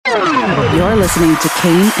You're listening to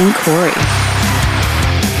Kane and Corey.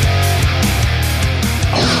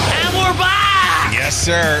 And we're back! Yes,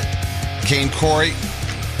 sir. Kane, Corey,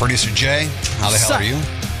 producer Jay. How the hell are you?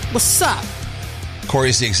 What's up?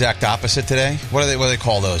 Corey's the exact opposite today. What do they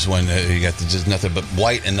call those when you got just nothing but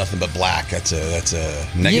white and nothing but black? That's a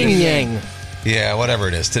negative. Yin yang. Yeah, whatever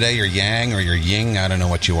it is. Today you're yang or you're ying. I don't know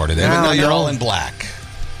what you are today. But no, you're all in black.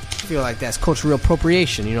 I feel like that's cultural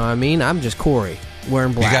appropriation. You know what I mean? I'm just Corey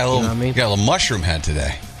wearing black. You got a little, you know what I mean? You got a little mushroom head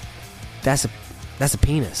today. That's a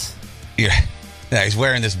penis. Yeah, he's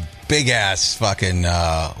wearing this big ass fucking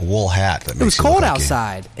wool hat. That makes It was you look cold like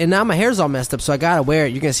outside, and now my hair's all messed up, so I gotta wear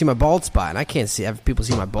it. You're gonna see my bald spot, and I can't have people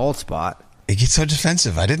see my bald spot. It gets so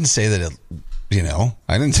defensive. I didn't say that it.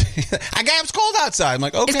 I didn't say. It's cold outside. I'm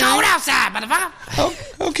like, okay. It's cold outside, motherfucker.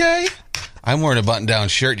 Oh, okay. I'm wearing a button-down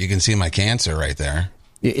shirt. You can see my cancer right there.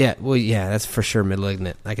 Yeah, well, yeah, that's for sure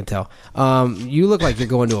malignant. I can tell. You look like you're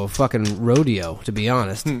going to a fucking rodeo, to be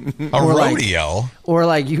honest. A rodeo? Or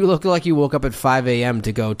like you look like you woke up at 5 a.m.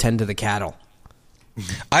 to go tend to the cattle.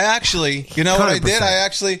 I actually, you know what I did?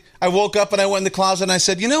 I woke up and I went in the closet and I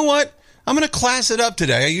said, you know what? I'm going to class it up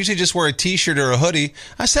today. I usually just wear a T-shirt or a hoodie.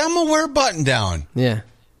 I said, I'm going to wear a button-down. Yeah.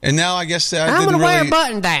 And now I guess I'm going to wear a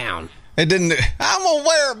button-down. I'm going to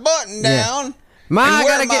wear a button-down.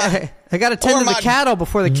 Yeah. I got to tend to the cattle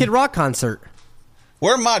before the Kid Rock concert.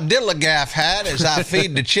 Wear my Dillagaff hat as I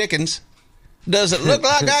feed the chickens. Does it look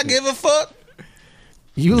like I give a fuck?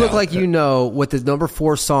 You look like you know what the number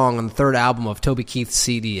 4 song on the 3rd album of Toby Keith's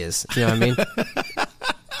CD is. You know what I mean?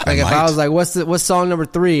 Like if I was like, what's song number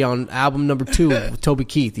 3 on album number 2 with Toby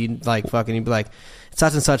Keith? You'd be like,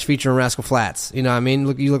 such and such featuring Rascal Flatts. You know what I mean?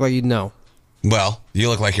 You look like you'd know. Well, you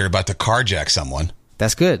look like you're about to carjack someone.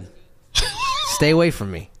 That's good. Stay away from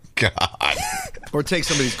me. God. Or take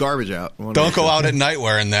somebody's garbage out. Don't go out at night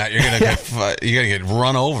wearing that. You're gonna get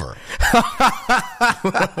run over.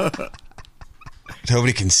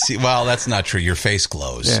 Nobody can see. Well, that's not true. Your face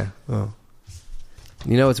glows. Yeah. Well,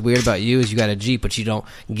 you know what's weird about you is you got a Jeep, but you don't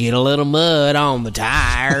get a little mud on the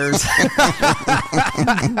tires.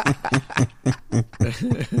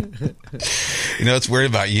 You know what's weird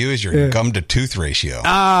about you is your gum to tooth ratio.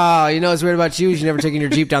 Oh, you know what's weird about you is you never taking your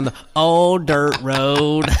Jeep down the old dirt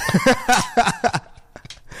road.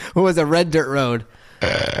 What was a red dirt road?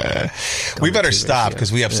 We better stop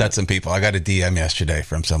because we upset some people. I got a DM yesterday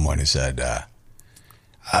from someone who said,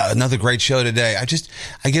 another great show today. I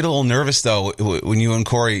get a little nervous though when you and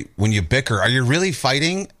Corey, when you bicker. Are you really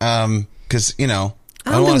fighting? Because I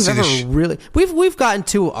don't want to see really. We've gotten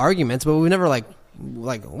to arguments, but we've never like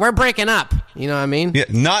we're breaking up. You know what I mean? Yeah,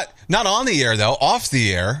 not on the air though. Off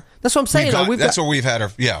the air. That's what I'm saying. That's where we've had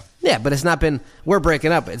our Yeah, but it's not been we're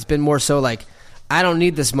breaking up. It's been more so like I don't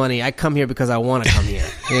need this money. I come here because I want to come here.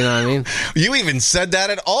 You know what I mean? You even said that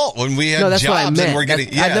at all when we had that's jobs what I meant. and we're getting.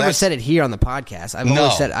 I've never said it here on the podcast.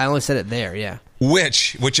 I only said it there. Yeah.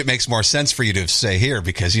 Which it makes more sense for you to say here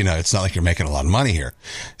because it's not like you're making a lot of money here.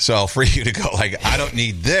 So for you to go like I don't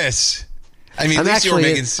need this. I mean, I'm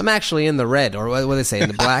actually in the red, or what do they say? In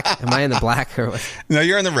the black? Am I in the black or what? No,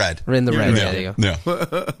 you're in the red. We're in the red. There you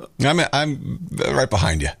go. No, I'm right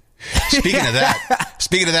behind you. Speaking of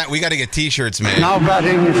that, we got to get T-shirts made. Now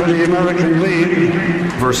batting for the American League.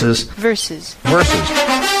 Versus Tuesday.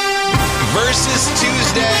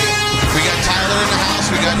 We got Tyler in the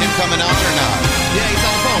house. We got him coming on or not? Yeah, he's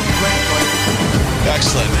on the phone.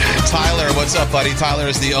 Excellent. Tyler, what's up, buddy? Tyler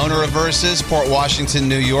is the owner of Versus, Port Washington,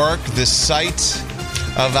 New York, the site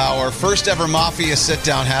of our first ever Mafia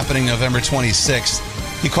sit-down happening November 26th.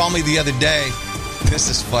 He called me the other day. This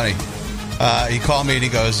is funny. He called me and he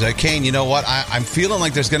goes, Kane, you know what? I'm feeling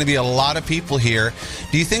like there's going to be a lot of people here.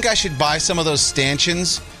 Do you think I should buy some of those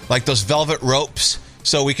stanchions, like those velvet ropes,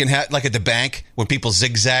 so we can have, like at the bank, when people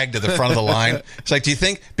zigzag to the front of the line? It's like, do you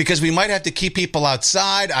think? Because we might have to keep people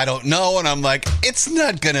outside. I don't know. And I'm like, it's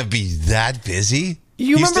not going to be that busy.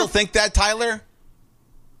 You still think that, Tyler?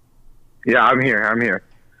 Yeah, I'm here.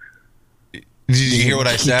 Did you hear what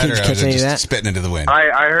I said, or was it just spitting into the wind?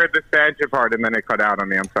 I heard the stanchion part, and then it cut out on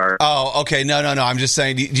me. I'm sorry. Oh, okay. No. I'm just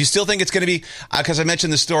saying, do you still think it's going to be, because I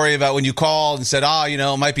mentioned the story about when you called and said,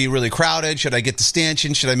 it might be really crowded. Should I get the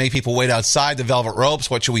stanchion? Should I make people wait outside the velvet ropes?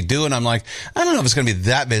 What should we do? And I'm like, I don't know if it's going to be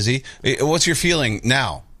that busy. What's your feeling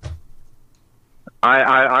now?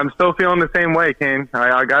 I'm still feeling the same way, Kane.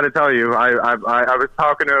 I got to tell you, I was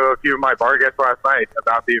talking to a few of my bar guests last night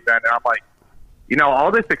about the event, and I'm like,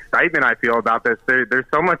 all this excitement I feel about this, there's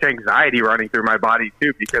so much anxiety running through my body,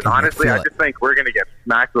 too, because honestly, I just think we're going to get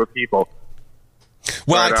smacked with people.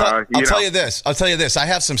 Well, I'll tell you this. I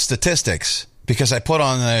have some statistics because I put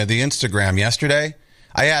on the Instagram yesterday.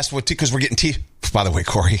 I asked because we're getting By the way,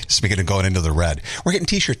 Corey, speaking of going into the red, we're getting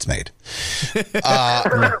T-shirts made. And I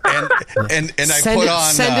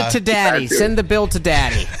Send it to Daddy. Send the bill to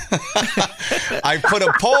Daddy. I put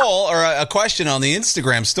a poll or a question on the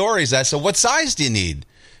Instagram stories that said, what size do you need?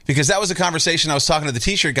 Because that was a conversation I was talking to the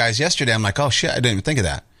T-shirt guys yesterday. I'm like, oh, shit, I didn't even think of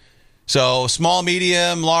that. So small,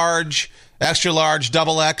 medium, large, extra large,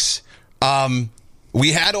 double X.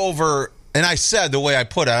 We had over... And I said, the way I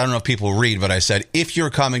put it, I don't know if people read, but I said, if you're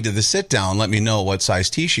coming to the sit-down, let me know what size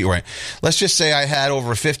T-shirt you're wearing. Let's just say I had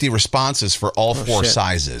over 50 responses for all four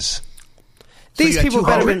sizes. These people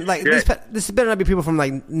better been like this better not be people from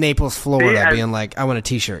like Naples, Florida, being like, I want a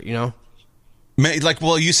T-shirt, you know?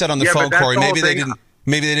 Well, you said on the phone, Corey, maybe they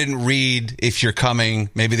didn't read if you're coming.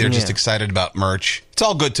 Maybe they're just excited about merch. It's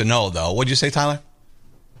all good to know, though. What'd you say, Tyler?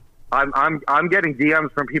 I'm getting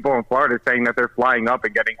DMs from people in Florida saying that they're flying up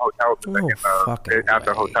and getting hotels at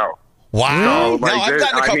the hotel. Wow! So, I've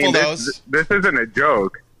gotten a couple of those. This isn't a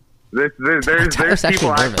joke. There's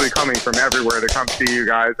people actually coming from everywhere to come see you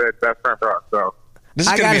guys at Best Friend for Us. So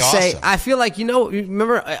I gotta say, I feel like you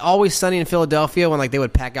remember Always Sunny in Philadelphia when like they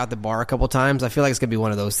would pack out the bar a couple times. I feel like it's gonna be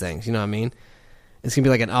one of those things. You know what I mean? It's gonna be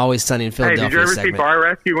like an Always Sunny in Philadelphia. Hey, did you ever segment. see Bar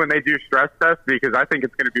Rescue when they do stress tests? Because I think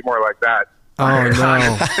it's gonna be more like that. Oh,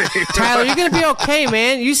 no. Tyler, you're going to be okay,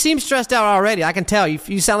 man. You seem stressed out already. I can tell.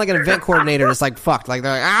 You sound like an event coordinator that's like, fucked. Like,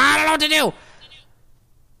 they're like, I don't know what to do.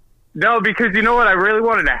 No, because you know what? I really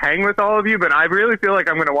wanted to hang with all of you, but I really feel like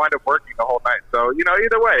I'm going to wind up working the whole night. So,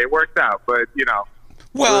 either way, it works out. But,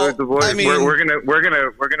 well, we're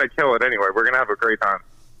gonna kill it anyway. We're going to have a great time.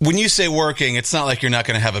 When you say working, it's not like you're not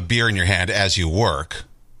going to have a beer in your hand as you work.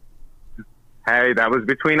 Hey, that was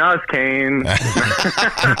between us, Kane.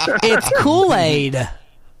 It's Kool-Aid.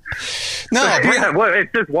 No,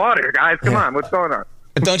 it's just water, guys. Come on, what's going on?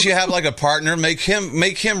 Don't you have like a partner? Make him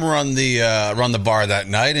run the bar that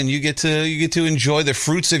night, and you get to enjoy the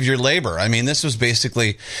fruits of your labor. I mean, this was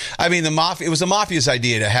basically, the mafia. It was the mafia's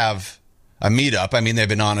idea to have a meetup. I mean, they've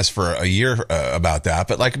been honest for a year about that,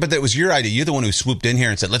 but that was your idea. You're the one who swooped in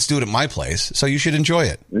here and said, "Let's do it at my place." So you should enjoy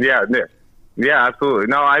it. Yeah, absolutely.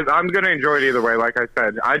 No, I'm going to enjoy it either way. Like I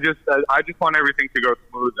said, I just want everything to go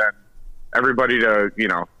smooth and everybody to,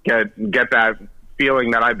 get that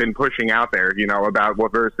feeling that I've been pushing out there, about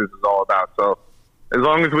what Versus is all about. So as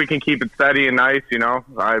long as we can keep it steady and nice,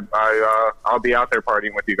 I'll be out there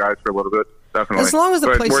partying with you guys for a little bit. Definitely. As long as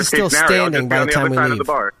the place is still standing by the time we leave. The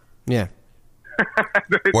bar. Yeah.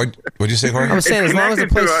 What'd you say, Jorge? I was saying, as long as the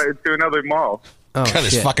place to another mall. Oh, God,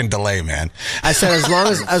 this fucking delay, man. I said as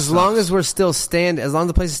long as we're still standing, as long as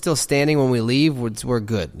the place is still standing when we leave, we're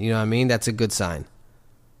good. You know what I mean? That's a good sign.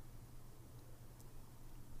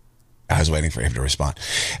 I was waiting for him to respond.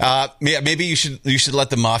 Maybe you should let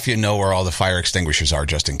the mafia know where all the fire extinguishers are,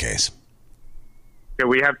 just in case. Yeah,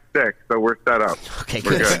 we have 6, so we're set up. Okay,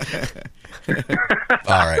 we're good.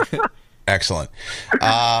 All right, excellent.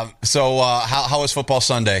 So, how was football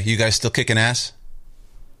Sunday? You guys still kicking ass?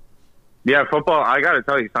 Yeah, football, I got to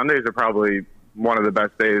tell you, Sundays are probably one of the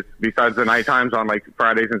best days besides the night times on like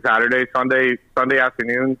Fridays and Saturdays. Sunday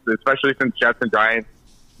afternoons, especially since Jets and Giants,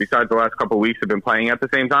 besides the last couple of weeks, have been playing at the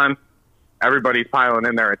same time. Everybody's piling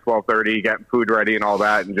in there at 12:30, getting food ready and all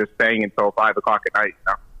that, and just staying until 5 o'clock at night.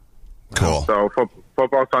 Cool. So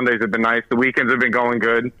football Sundays have been nice. The weekends have been going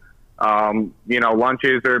good.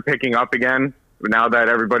 Lunches are picking up again now that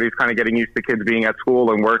everybody's kind of getting used to kids being at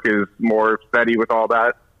school and work is more steady with all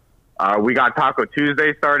that. We got Taco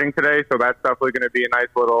Tuesday starting today, so that's definitely going to be a nice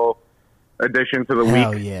little addition to the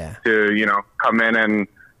week. Yeah. To come in and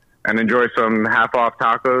enjoy some half-off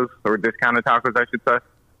tacos or discounted tacos, I should say.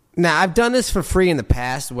 Now, I've done this for free in the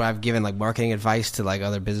past where I've given like marketing advice to like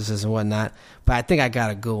other businesses and whatnot, but I think I got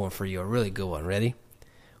a good one for you, a really good one. Ready?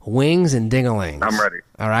 Wings and ding-a-lings. I'm ready.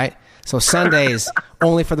 All right? So Sundays,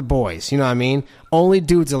 only for the boys, you know what I mean? Only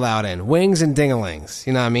dudes allowed in. Wings and ding-a-lings,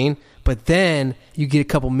 you know what I mean? But then you get a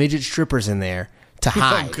couple midget strippers in there to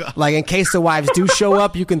hide. Oh, like in case the wives do show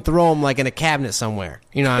up, you can throw them like in a cabinet somewhere.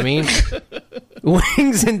 You know what I mean?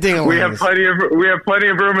 Wings and ding-a-lings. We have plenty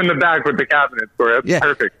of room in the back with the cabinets for it. That's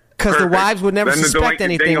perfect. Because the wives would never suspect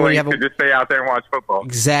anything when you have to just stay out there and watch football.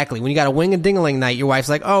 Exactly. When you got a wing and ding-a-ling night, your wife's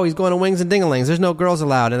like, "Oh, he's going to wings and ding-a-lings. There's no girls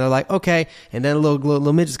allowed." And they're like, "Okay." And then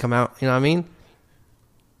little midgets come out. You know what I mean?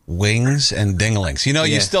 Wings and dinglings.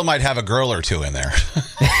 You still might have a girl or two in there.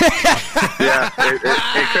 Yeah,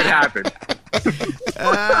 it could happen.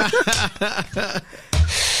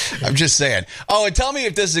 I'm just saying. Oh, and tell me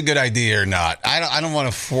if this is a good idea or not. I don't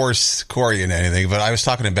want to force Corey into anything, but I was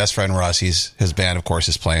talking to best friend Russ. His band, of course,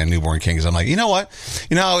 is playing Newborn Kings. I'm like, you know what?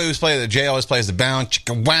 You know how he was playing Jay always plays the bounce,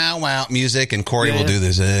 chicka, wow, wow music, and Corey will do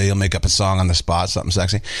this. He'll make up a song on the spot, something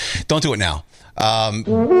sexy. Don't do it now.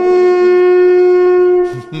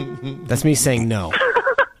 That's me saying no.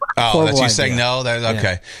 Oh, Horrible that's you idea. saying no?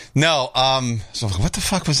 Okay. No, so what the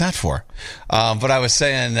fuck was that for? But I was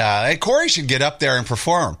saying, hey, Corey should get up there and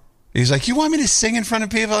perform. He's like, you want me to sing in front of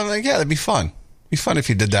people? I'm like, yeah, that'd be fun. It'd be fun if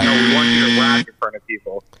you did that. No, we want you to rap in front of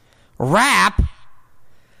people. Rap?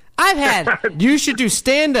 You should do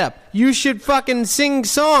stand-up. You should fucking sing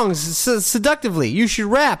songs seductively. You should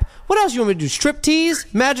rap. What else you want me to do?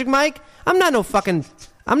 Striptease? Magic Mike? I'm not a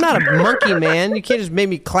monkey, man. You can't just make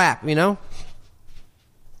me clap, you know?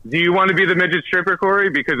 Do you want to be the midget stripper, Corey?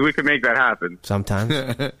 Because we could make that happen.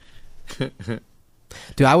 Sometimes.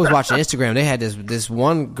 Dude, I was watching Instagram. They had this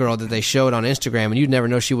one girl that they showed on Instagram, and you'd never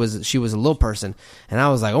know she was a little person. And I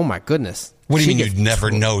was like, oh my goodness. What do you mean you'd never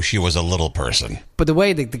know she was a little person? But the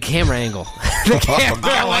way the camera angle,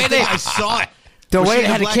 I saw it. The Was way she it in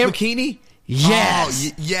a had a black camera. bikini?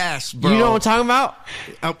 Yes. Oh, yes, bro. You know what I'm talking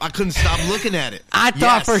about? I couldn't stop looking at it. I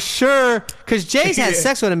thought Yes. for sure, because Jay's had Yeah.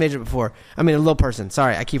 sex with a midget before. I mean, a little person.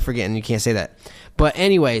 Sorry, I keep forgetting you can't say that. But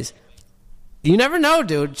anyways, you never know,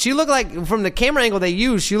 dude. She looked like, from the camera angle they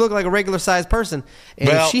used, she looked like a regular sized person. And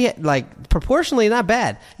Well- she had, like, proportionally not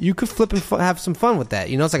bad. You could flip and have some fun with that.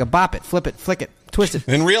 You know, it's like a bop it, flip it, flick it, twist it.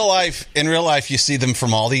 In real life, you see them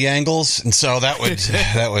from all the angles, and so that would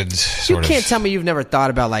You sort can't of tell me you've never thought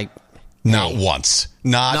about, like, not once,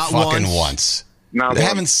 not fucking once. Not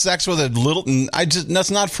Having once. sex with a little,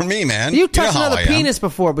 that's not for me, man. you know touched how another I am. penis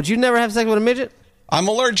before, but you never have sex with a midget? I'm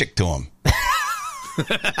allergic to them.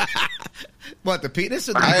 What, the penis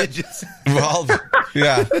or the midgets? Well,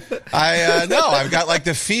 yeah. No, I've got like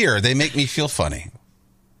the fear. They make me feel funny.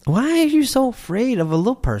 Why are you so afraid of a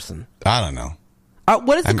little person? I don't know.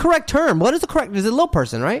 What is the correct term? What is the correct? Is it little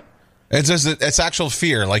person, right? It's just, it's actual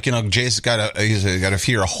fear. Like, you know, Jay's got a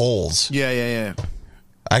fear of holes. Yeah.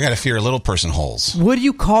 I got a fear of little person holes. What do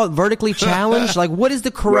you call it? Vertically challenged? Like, what is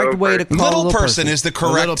the correct way to call a Little little person is the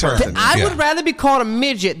correct little term. person. I Yeah. would rather be called a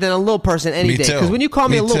midget than a little person any Me day. too. Because when you call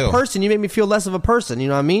me a Me little too. person, you make me feel less of a person. You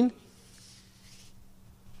know what I mean?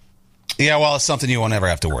 Yeah, well, it's something you won't ever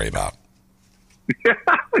have to worry about.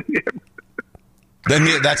 Then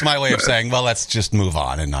that's my way of saying, well, let's just move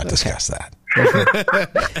on and not discuss that.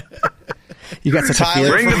 You got such a Tyler,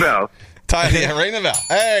 feeling. Ring the bell. Tyler, yeah, ring the bell.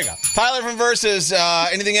 There you go. Tyler from Versus.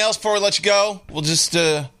 Anything else before we let you go? We'll just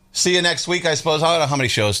see you next week, I suppose. I don't know how many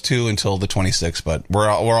shows, 2 until the 26th, but we're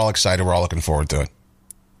all excited. We're all looking forward to it.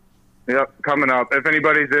 Yep, coming up. If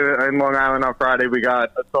anybody's in Long Island on Friday, we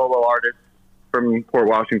got a solo artist from Port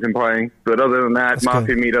Washington playing. But other than that, That's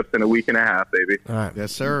Mafia good. meetups in a week and a half, baby. All right.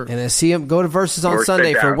 Yes, sir. And then see him go to Versus on Or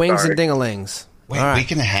Sunday sit for down, Wings sorry. and Dingalings. Wait, All right.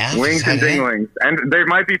 week and a half? Wings Is that and it? dinglings. And there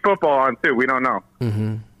might be football on, too. We don't know.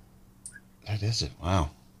 That is it. Wow.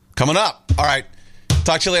 Coming up. All right.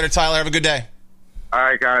 Talk to you later, Tyler. Have a good day. All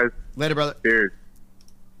right, guys. Later, brother. Cheers.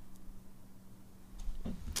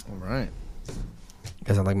 All right. You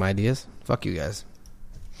guys don't like my ideas? Fuck you guys.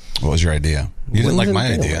 What was your idea? You didn't Wings like and my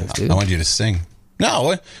idea. Dinglings, dude. I wanted you to sing.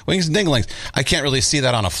 No, Wings and Dinglings. I can't really see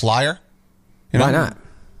that on a flyer. You know? Why not?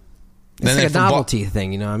 It's Then like a from novelty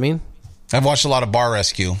thing, you know what I mean? I've watched a lot of Bar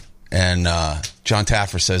Rescue, and John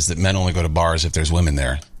Taffer says that men only go to bars if there's women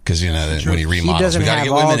there. Because, you know, when he He remodels, doesn't we got to have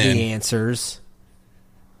get all women the in. answers.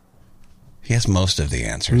 He has most of the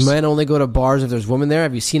answers. Men only go to bars if there's women there.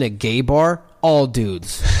 Have you seen a gay bar? All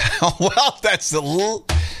dudes. Well, that's a little.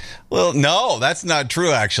 No, that's not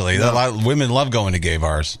true, actually. A lot of women love going to gay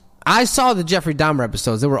bars. I saw the Jeffrey Dahmer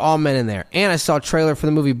episodes. There were all men in there. And I saw a trailer for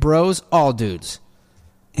the movie Bros, all dudes.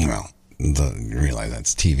 Well, you realize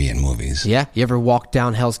that's TV and movies. Yeah? You ever walk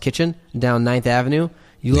down Hell's Kitchen, down 9th Avenue?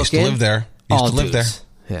 You look Used to in? live there. Used all to live dudes.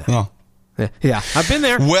 there. Yeah. Oh. Yeah, I've been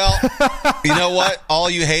there. Well, you know what? All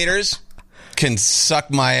you haters can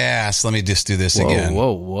suck my ass. Let me just do this again.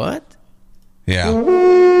 Whoa, what? Yeah.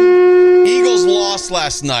 Eagles lost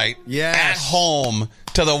last night Yes. at home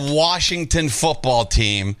to the Washington football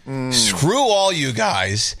team. Screw all you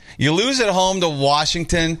guys. You lose at home to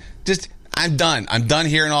Washington. I'm done. I'm done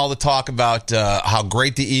hearing all the talk about how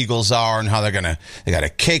great the Eagles are and how they got a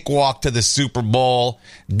cakewalk to the Super Bowl.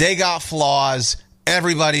 They got flaws.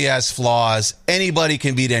 Everybody has flaws. Anybody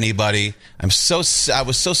can beat anybody. I was so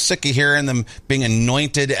sick of hearing them being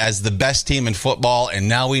anointed as the best team in football, and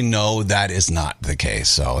now we know that is not the case.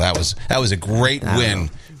 So that was a great win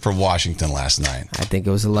for Washington last night. I think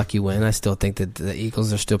it was a lucky win. I still think that the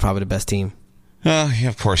Eagles are still probably the best team. Yeah,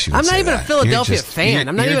 of course you would I'm not say even that. a Philadelphia You're just- fan. you're-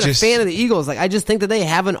 I'm not you're even just- a fan of the Eagles. Like, I just think that they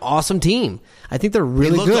have an awesome team. I think they're They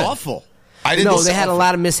really looked good. awful. No, they had a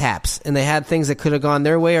lot of mishaps, and they had things that could have gone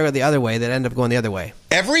their way or the other way that ended up going the other way.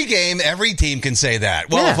 Every game, every team can say that.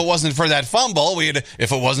 Well, if it wasn't for that fumble,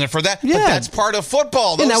 if it wasn't for that, but that's part of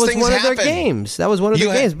football. Those and that was things one happen. of their games. That was one of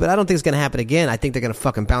their games, but I don't think it's going to happen again. I think they're going to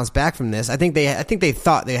fucking bounce back from this. I think they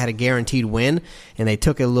thought they had a guaranteed win, and they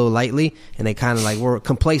took it a little lightly, and they kind of like were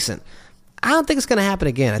complacent. I don't think it's going to happen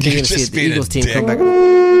again. I think you're going to see the Eagles team come back.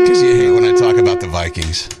 Because you hate when I talk about the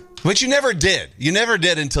Vikings. But you never did. You never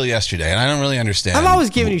did until yesterday, and I don't really understand. I've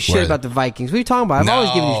always given you shit about the Vikings. What are you talking about? I've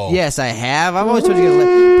always given you... Yes, I have. I've always told you...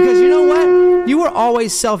 Because you know what? You were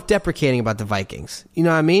always self-deprecating about the Vikings. You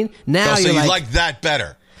know what I mean? Now so you're you like that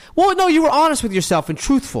better. Well, no, you were honest with yourself and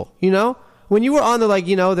truthful, you know? When you were on the, like,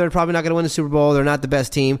 you know, they're probably not going to win the Super Bowl, they're not the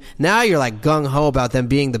best team. Now you're, like, gung-ho about them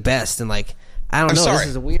being the best, and, like, I don't know. Sorry. This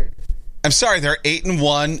is weird. I'm sorry, they're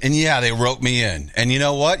 8-1, and yeah, they roped me in. And you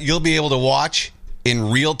know what? You'll be able to watch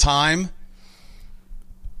in real time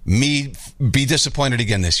me be disappointed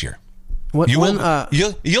again this year.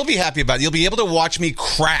 You'll be happy about it. You'll be able to watch me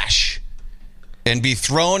crash and be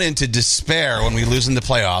thrown into despair when we lose in the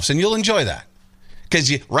playoffs, and you'll enjoy that.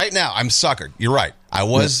 Because right now, I'm suckered. You're right. I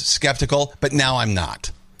was skeptical, but now I'm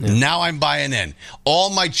not. Yeah. Now I'm buying in.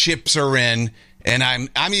 All my chips are in, and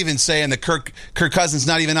I'm even saying that Kirk Cousins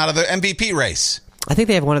not even out of the MVP race. I think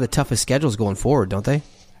they have one of the toughest schedules going forward, don't they?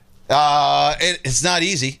 It's not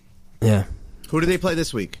easy. Yeah. Who do they play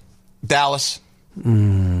this week? Dallas. I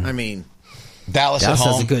mean, Dallas at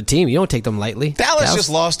home. Is a good team. You don't take them lightly. Dallas just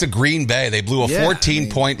lost to Green Bay. They blew a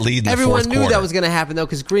 14-point lead in the fourth quarter. Everyone knew that was going to happen, though,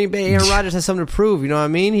 because Green Bay, Aaron Rodgers has something to prove. You know what I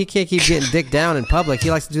mean? He can't keep getting dicked down in public. He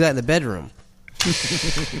likes to do that in the bedroom.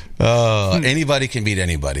 Anybody can beat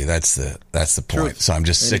anybody. That's the point. True. So I'm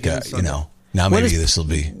just sick of, now maybe this will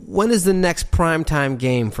be. When is the next primetime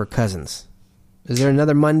game for Cousins? Is there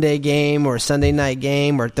another Monday game or a Sunday night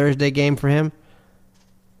game or a Thursday game for him?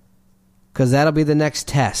 Because that'll be the next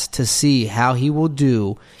test to see how he will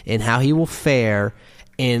do and how he will fare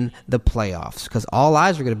in the playoffs. Because all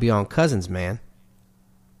eyes are going to be on Cousins, man.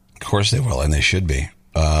 Of course they will, and they should be.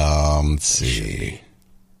 Let's see.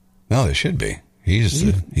 No, they should be.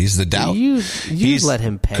 He's the doubt. You let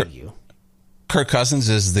him peg you. Kirk Cousins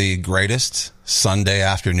is the greatest Sunday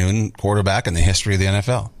afternoon quarterback in the history of the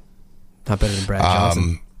NFL. Not better than Brad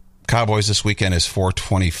Johnson. Cowboys this weekend is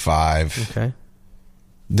 4:25. Okay.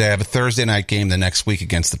 They have a Thursday night game the next week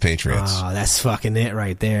against the Patriots. Oh, that's fucking it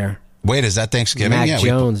right there. Wait, is that Thanksgiving? Mac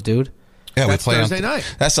Jones, dude. Yeah, that's we play Thursday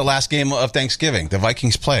night. That's the last game of Thanksgiving. The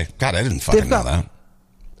Vikings play. God, I didn't fucking know that.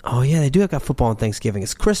 Oh, yeah, they do have got football on Thanksgiving.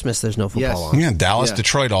 It's Christmas. There's no football on. Yeah, Dallas,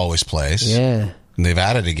 Detroit always plays. Yeah. And they've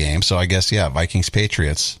added a game, so I guess, Vikings,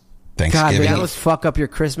 Patriots, Thanksgiving. God, they fuck up your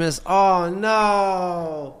Christmas? Oh,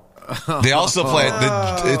 no. They also play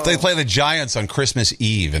the Giants on Christmas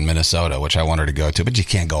Eve in Minnesota, which I wanted to go to, but you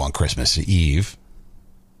can't go on Christmas Eve.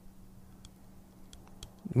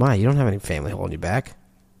 Why? You don't have any family holding you back.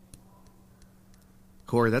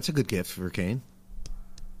 Corey, that's a good gift for Kane.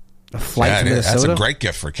 A flight to Minnesota? That's a great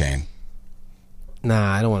gift for Kane.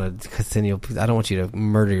 Nah, I don't want to continue. I don't want you to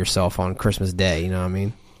murder yourself on Christmas Day. You know what I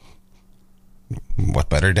mean? What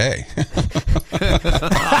better day?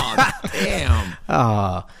 Oh, damn.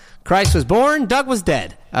 Oh, Christ was born, Doug was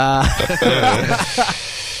dead.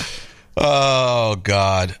 Oh,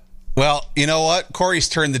 God. Well, you know what? Corey's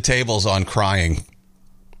turned the tables on crying.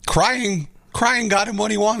 Crying got him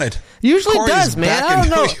what he wanted. Usually Corey does, man. I don't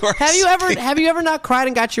know. Have you ever not cried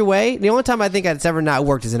and got your way? The only time I think it's ever not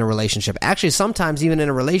worked is in a relationship. Actually, sometimes even in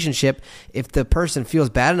a relationship, if the person feels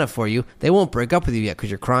bad enough for you, they won't break up with you yet because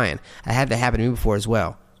you're crying. I had that happen to me before as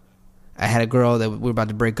well. I had a girl that we were about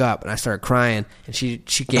to break up, and I started crying, and she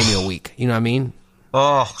gave me a week. You know what I mean?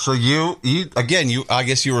 Oh, so you I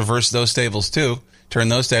guess you reversed those tables too. Turn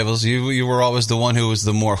those tables. You were always the one who was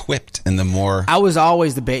the more whipped and the more. I was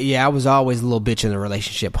always I was always a little bitch in the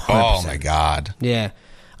relationship. 100%. Oh my God. Yeah.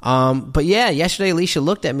 But yeah, yesterday Alicia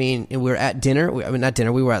looked at me and we were at dinner. Not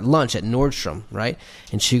dinner. We were at lunch at Nordstrom, right?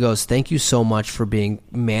 And she goes, "Thank you so much for being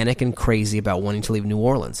manic and crazy about wanting to leave New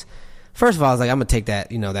Orleans." First of all, I was like, I'm gonna take that,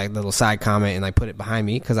 that little side comment and put it behind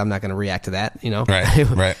me because I'm not gonna react to that,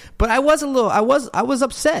 Right. But I was I was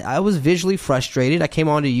upset. I was visually frustrated. I came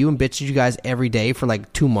on to you and bitched you guys every day for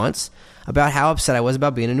like 2 months about how upset I was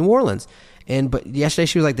about being in New Orleans. But yesterday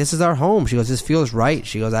she was like, "This is our home." She goes, "This feels right."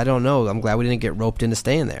 She goes, "I don't know. I'm glad we didn't get roped into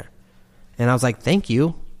staying there." And I was like, "Thank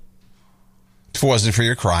you." If it wasn't for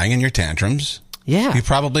your crying and your tantrums. Yeah. You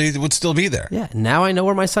probably would still be there. Yeah. Now I know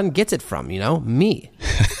where my son gets it from, me.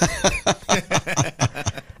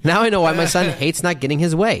 Now I know why my son hates not getting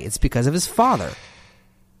his way. It's because of his father.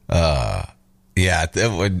 Yeah.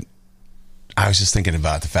 I was just thinking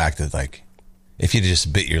about the fact that, if you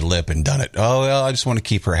just bit your lip and done it. Oh, well, I just want to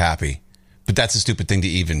keep her happy. But that's a stupid thing to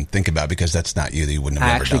even think about because that's not you. That you wouldn't have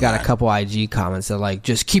I ever actually done got that. a couple IG comments that like,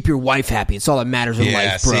 just keep your wife happy. It's all that matters in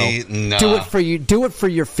life, bro. See? No. Do it for you. Do it for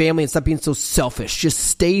your family and stop being so selfish. Just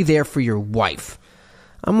stay there for your wife.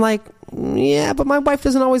 I'm like, yeah, but my wife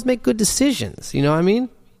doesn't always make good decisions. You know what I mean?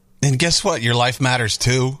 And guess what? Your life matters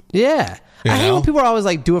too. Yeah. You I hate know? when people are always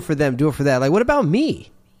like, do it for them, do it for that. Like, what about me?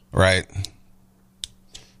 Right.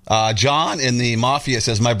 John in the Mafia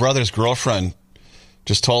says, my brother's girlfriend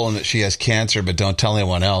just told him that she has cancer, but don't tell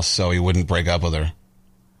anyone else, so he wouldn't break up with her.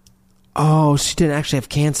 Oh, she didn't actually have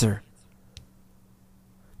cancer.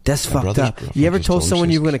 That's My fucked brother's up. girlfriend You ever just told told someone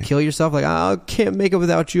she's you were going to kill yourself? Like, I can't make it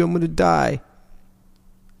without you. I'm going to die.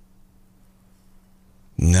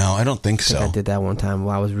 No, I don't think I think so. I did that one time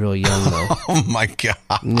while I was really young, though. Oh, my God.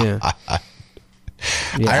 Yeah. I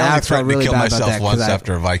Yeah, only felt threatened really to kill bad about myself that once 'cause I-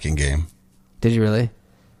 after a Viking game. Did you really?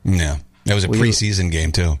 Yeah. It was a Well, you- preseason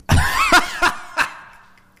game, too.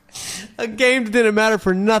 A game that didn't matter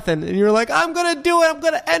for nothing, and you were like, I'm going to do it. I'm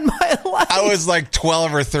going to end my life. I was like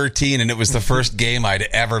 12 or 13, and it was the first game I'd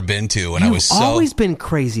ever been to, and I You've was so always been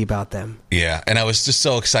crazy about them. yeah, and I was just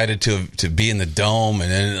so excited to be in the dome,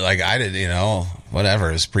 and then like I did, whatever.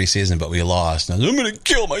 It was preseason, but we lost. And I was, I'm going to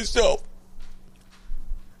kill myself.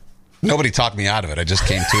 Nobody talked me out of it. I just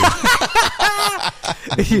came to.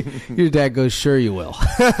 Your dad goes, sure you will.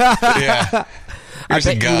 Yeah, here's bet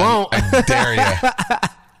a you gun. won't. I dare you.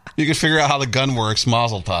 You can figure out how the gun works,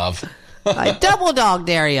 Mazel Tov. I double dog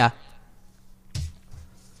dare ya.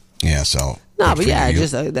 Yeah, so No, good but for yeah, you.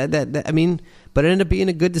 just that. I mean, but it ended up being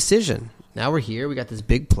a good decision. Now we're here. We got this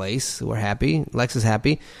big place. We're happy. Lex is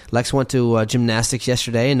happy. Lex went to gymnastics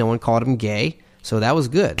yesterday, and no one called him gay, so that was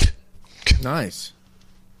good. Nice.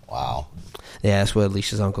 Wow. Yeah, that's what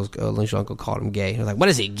Alicia's uncle called him gay. He was like, "What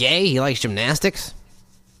is he, gay? He likes gymnastics."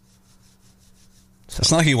 It's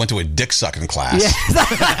not like you went to a dick sucking class.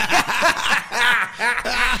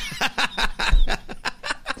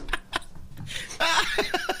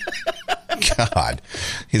 God,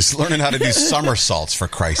 he's learning how to do somersaults for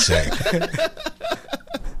Christ's sake.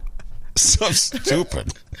 So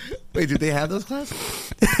stupid. Wait, did they have those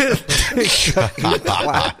classes?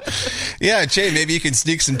 Yeah, Jay, maybe you can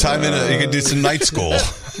sneak some time in. You can do some night school.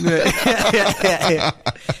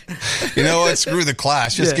 You know what? Screw the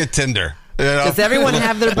class. Just get Tinder. You know? Does everyone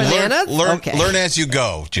have their bananas? Learn as you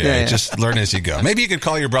go, Jay. Yeah, yeah. Just learn as you go. Maybe you could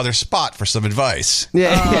call your brother Spot for some advice.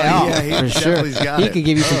 yeah, he for sure. definitely's got He it. could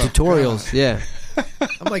give you some tutorials. Yeah.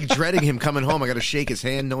 I'm like dreading him coming home. I got to shake his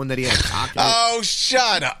hand knowing that he had a cock. in it. Oh,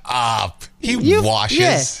 shut up. He You- washes.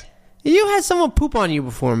 yeah. You had someone poop on you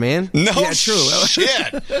before, man. No Yeah, true.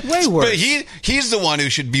 shit. Way worse. But he's the one who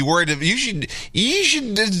should be worried. You should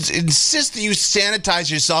insist that you sanitize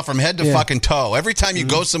yourself from head to Yeah. fucking toe. Every time you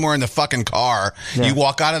go somewhere in the fucking car, Yeah. you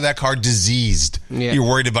walk out of that car diseased. Yeah. You're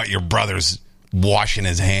worried about your brother's washing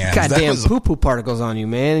his hands. That Goddamn was- poo-poo particles on you,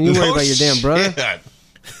 man. And you worry No about your damn brother. shit.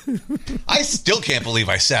 I still can't believe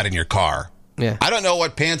I sat in your car. Yeah. I don't know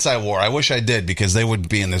what pants I wore. I wish I did because they wouldn't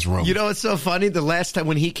be in this room. You know what's so funny? The last time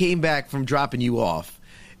when he came back from dropping you off,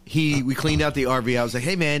 we cleaned out the RV. I was like,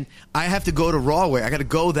 hey, man, I have to go to Rawway. I got to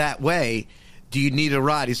go that way. Do you need a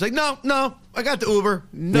ride? He's like, no, I got the Uber.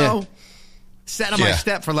 No. Yeah. Sat on my Yeah.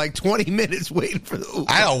 step for like 20 minutes waiting for the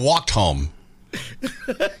Uber. I walked home.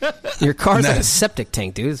 Your car's like No. a septic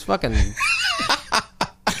tank, dude. It's fucking.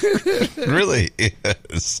 It really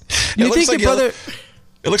is. You It think looks like your brother?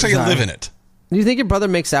 It looks like you Sorry. live in it. Do you think your brother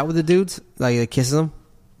makes out with the dudes? Like kisses them?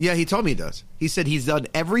 Yeah, he told me he does. He said he's done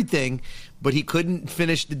everything, but he couldn't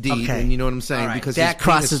finish the deed. And you know what I'm saying? All right. Because that his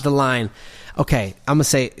crosses penis- the line. Okay, I'm gonna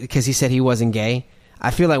say because he said he wasn't gay. I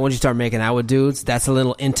feel like once you start making out with dudes, that's a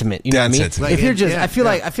little intimate. You know That's what I mean? intimate. Like If you're in- just, yeah, I feel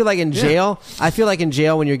yeah. like in jail. I feel like in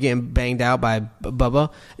jail when you're getting banged out by Bubba,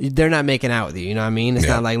 they're not making out with you. You know what I mean? It's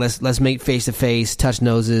Yeah. not like let's make face to face, touch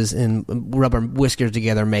noses, and rub our whiskers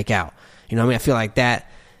together and make out. You know what I mean? I feel like that,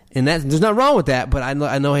 and that there's nothing wrong with that. But I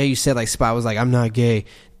know how you said like Spot was like I'm not gay.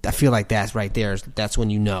 I feel like that's right there. That's when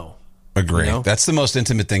you know. Agree. You know? That's the most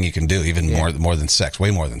intimate thing you can do, even more than sex. Way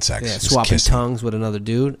more than sex. Yeah, Just swapping kissing. tongues with another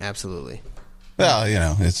dude. Absolutely. Well,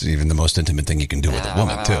 it's even the most intimate thing you can do with a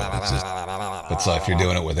woman too. It's like if you're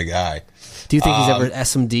doing it with a guy. Do you think he's ever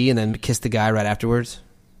SMD and then kissed the guy right afterwards?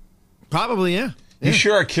 Probably, yeah. You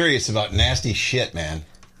sure are curious about nasty shit, man.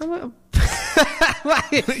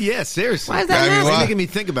 Yeah, seriously. Why is that I mean, You're why? making me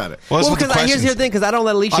think about it. What's Well, with the because here's the questions? thing, because I don't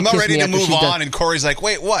let Alicia I'm not kiss ready me to after move she's on, done. and Corey's like,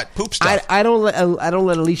 "Wait, what? Poop stuff?" I don't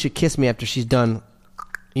let Alicia kiss me after she's done.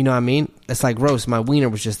 You know what I mean? It's like roast. My wiener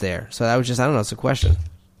was just there, so that was just I don't know. It's a question.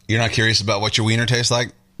 You're not curious about what your wiener tastes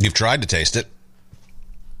like? You've tried to taste it.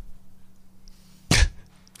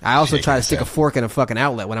 I also Shaking tried to his stick a head. fork in a fucking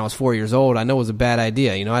outlet when I was 4 years old. I know it was a bad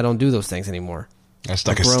idea. You know, I don't do those things anymore. I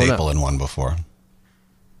stuck a I've grown staple up. in one before.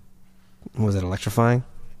 Was it electrifying?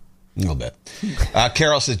 A little bit.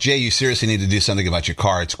 Carol says, Jay, you seriously need to do something about your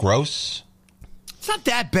car. It's gross. It's not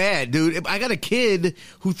that bad, dude. I got a kid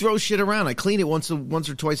who throws shit around. I clean it once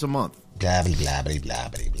or twice a month. Blah, blah, blah, blah, blah,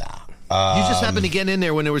 blah. You just happened to get in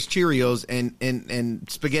there when there was Cheerios and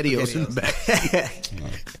SpaghettiOs in the back.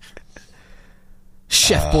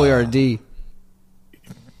 Chef Boyardee.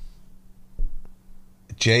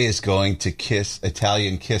 Jay is going to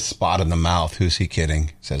Italian kiss Spot in the mouth. Who's he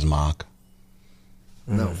kidding? Says Mock.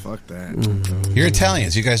 No, fuck that. You're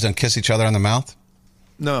Italians. You guys don't kiss each other on the mouth?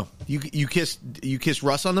 No, you kissed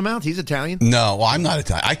Russ on the mouth. He's Italian. No, well, I'm not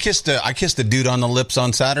Italian. I kissed a dude on the lips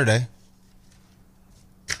on Saturday.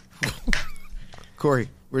 Corey,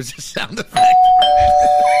 where's the sound effect?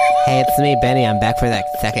 Hey, it's me, Benny. I'm back for that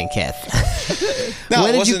second kiss. No, when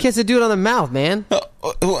it did you wasn't- kiss a dude on the mouth, man?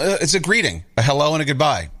 It's a greeting, a hello and a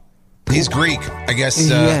goodbye. He's Greek, I guess.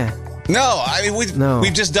 Yeah. No, I mean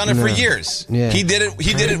we've just done it for No. years. Yeah. He did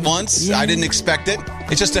it once. I didn't expect it.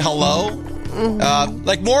 It's just a hello,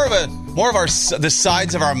 like more of the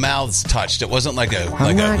sides of our mouths touched. It wasn't like a.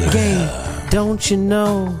 I'm not gay, don't you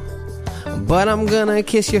know? But I'm gonna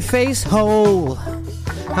kiss your face whole.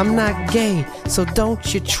 I'm not gay, so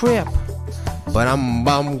don't you trip. But I'm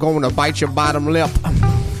gonna bite your bottom lip.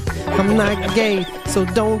 I'm not gay, so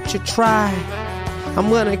don't you try. I'm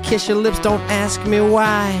gonna kiss your lips, don't ask me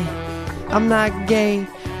why. I'm not gay,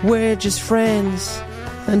 we're just friends.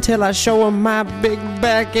 Until I show him my big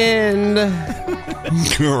back end.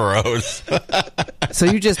 Gross. So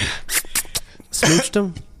you just smooched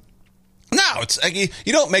him? No, it's like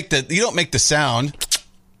you don't make the sound.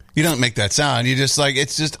 You don't make that sound. You just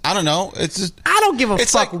it's just I don't know. It's just I don't give a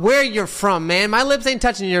It's fuck like- where you're from, man. My lips ain't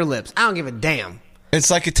touching your lips. I don't give a damn. it's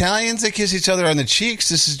like Italians that kiss each other on the cheeks.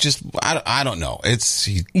 This is just I don't know. It's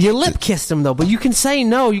You lip kissed him though, but you can say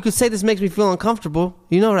no. You can say this makes me feel uncomfortable.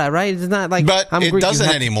 You know that, right? It's not like but I'm it Greek, you doesn't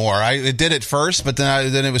have- anymore. It did it first, but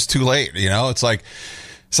then it was too late. You know, it's like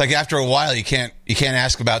after a while you can't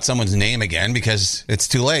ask about someone's name again because it's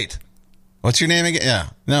too late. What's your name again? Yeah,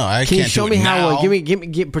 no, I Can can't. you show do me it how? now. Give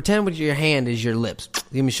me. Pretend with your hand is your lips.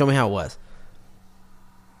 Show me how it was.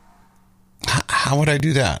 How would I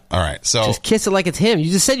do that? All right, so Just kiss it like it's him.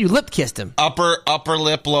 You just said you lip kissed him. upper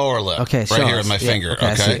lip, lower lip. Okay, right show here us. with my Yeah, finger. okay,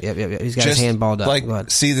 I see Okay, it. Yep. He's got his Just hand balled up. Like, Go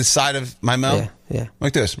ahead. see the side of my mouth? Yeah.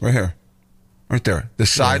 Like this, right here, right there. The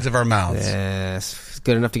sides of our mouths. Yeah, it's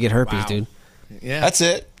good enough to get herpes, dude. Yeah, That's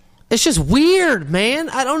it. It's just weird, man.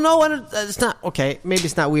 I don't know. It's not okay. Maybe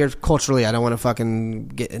it's not weird culturally. I don't want to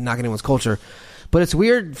fucking knock anyone's culture, but it's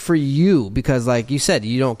weird for you because, like you said,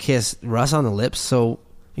 you don't kiss Russ on the lips. So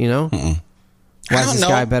you know, why I is don't this know.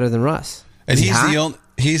 guy better than Russ? And Is he he's hot? the only.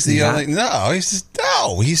 He's the He's only. hot?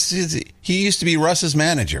 No, he used to be Russ's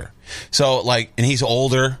manager. So and he's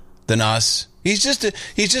older than us. He's just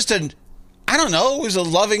a. I don't know. He's a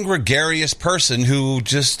loving, gregarious person who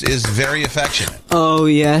just is very affectionate. Oh,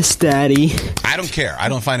 yes, Daddy. I don't care. I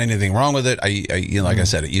don't find anything wrong with it. Like I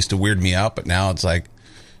said, it used to weird me out, but now it's like,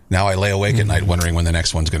 now I lay awake at night wondering when the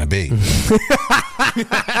next one's going to be.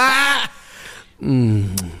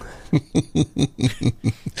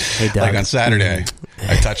 Hey, Doug. Like on Saturday,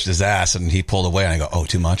 I touched his ass and he pulled away and I go, oh,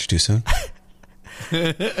 too much, too soon?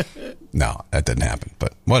 No, that didn't happen,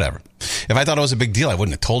 but whatever. If I thought it was a big deal, I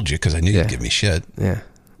wouldn't have told you because I knew Yeah. you'd give me shit. Yeah.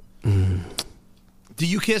 Do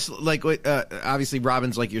you kiss like? Obviously,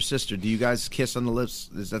 Robin's like your sister. Do you guys kiss on the lips?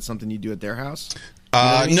 Is that something you do at their house?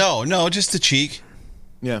 No, just the cheek.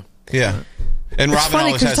 Yeah. Yeah. And It's Robin funny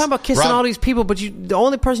always because you're has. talking about kissing Rob- all these people, but the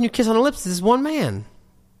only person you kiss on the lips is one man.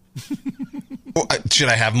 Should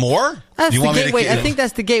I have more? That's You the want me to gateway. keep- I think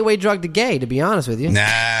that's the gateway drug to gay. To be honest with you,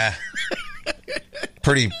 Nah.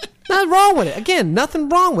 Pretty. nothing wrong with it. Again, nothing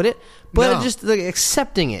wrong with it, but No. just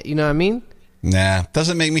accepting it. You know what I mean? Nah.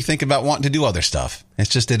 Doesn't make me think about wanting to do other stuff. It's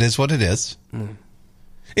just, it is what it is.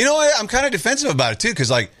 You know what? I'm kind of defensive about it too,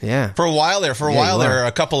 because Yeah. for a while there, you are.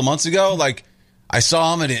 a couple of months ago, I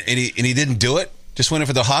saw him and he didn't do it. Just went in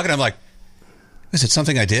for the hug, and I'm like, is it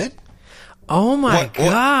something I did? Oh my What- what-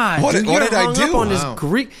 god! what dude, did you're I hung do? Up on this Wow.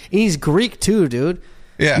 Greek. He's Greek too, dude.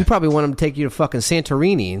 Yeah. You probably want him to take you to fucking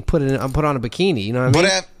Santorini and put on a bikini. You know what I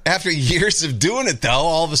mean? But after years of doing it, though,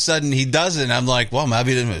 all of a sudden he does it, and I'm like, well,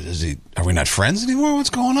 maybe are we not friends anymore? What's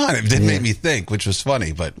going on? It did make me think, which was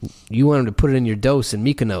funny, but You want him to put it in your dose in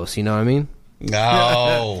Mykonos. You know what I mean?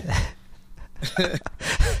 no.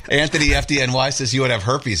 Anthony FDNY says you would have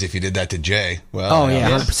herpes if you did that to Jay. Well, Oh you know,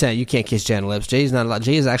 yeah, 100%. You can't kiss Jay on the lips. Jay's not allowed.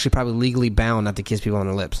 Jay is actually probably legally bound not to kiss people on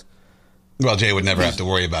their lips. Well, Jay would never have to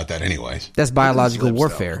worry about that anyways. That's biological Slip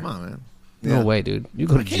warfare. stuff. Come on, man. No way, dude. You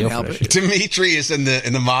go to jail for help that it. shit. Demetrius in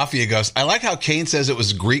the Mafia goes, I like how Kane says it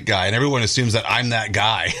was a Greek guy, and everyone assumes that I'm that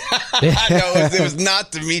guy. No, it was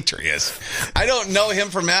not Demetrius. I don't know him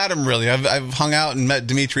from Adam, really. I've hung out and met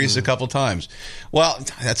Demetrius a couple times. Well,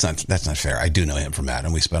 that's not fair. I do know him from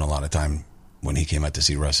Adam. We spent a lot of time when he came out to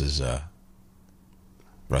see Russ's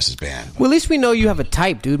band. Well, at least we know you have a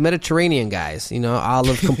type, dude. Mediterranean guys,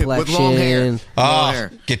 olive complexion. With long hair. Long Oh,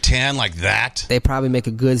 hair. get tan like that? They probably make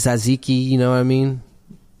a good tzatziki. You know what I mean?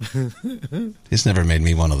 He's never made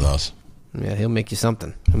me one of those. Yeah, he'll make you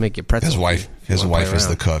something. He'll make you pretzel. His wife is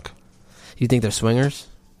the cook. You think they're swingers?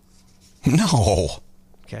 No.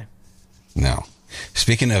 Okay. No.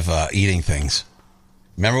 Speaking of eating things,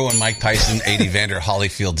 remember when Mike Tyson ate Evander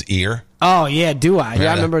Holyfield's ear? Oh yeah, do I? Yeah,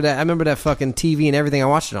 Yeah. I remember that. I remember that fucking TV and everything. I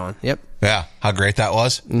watched it on. Yep. Yeah, how great that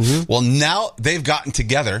was. Mm-hmm. Well, now they've gotten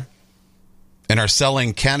together and are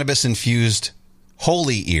selling cannabis-infused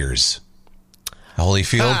holy ears.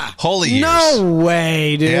 Holyfield, holy ears. No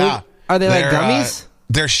way, dude. Yeah. Are they like gummies?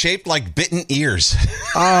 They're shaped like bitten ears.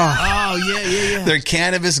 Oh, yeah. They're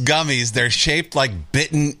cannabis gummies. They're shaped like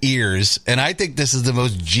bitten ears. And I think this is the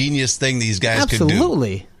most genius thing these guys could do.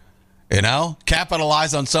 Absolutely.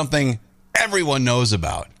 Capitalize on something everyone knows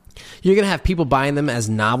about. You're gonna have people buying them as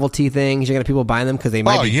novelty things. You're gonna have people buying them because they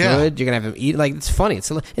might be good. You're gonna have them eat it's funny.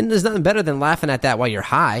 And there's nothing better than laughing at that while you're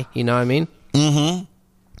high. You know what I mean?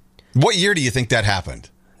 Mm-hmm. What year do you think that happened?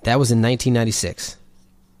 That was in 1996.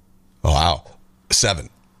 Oh, wow. 7,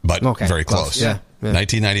 but Okay, very close. close. Yeah.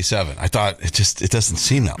 1997. I thought it doesn't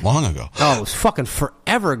seem that long ago. Oh, it was fucking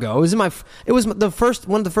forever ago. It was one of the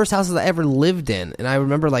first houses I ever lived in, and I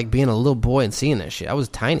remember being a little boy and seeing that shit. I was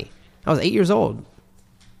tiny. I was 8 years old.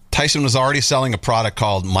 Tyson was already selling a product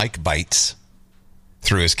called Mike Bites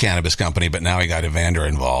through his cannabis company, but now he got Evander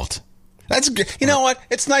involved. That's good. You know what?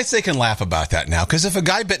 It's nice they can laugh about that now, because if a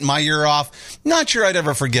guy bit my ear off, not sure I'd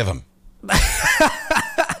ever forgive him.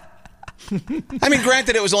 I mean,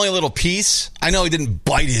 granted, it was only a little piece. I know he didn't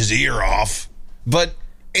bite his ear off, but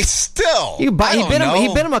it's still. He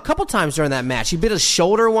bit him a couple times during that match. He bit his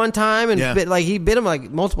shoulder one time, and he bit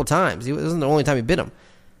him multiple times. It wasn't the only time he bit him.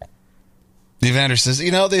 Evander says,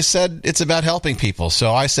 they said it's about helping people.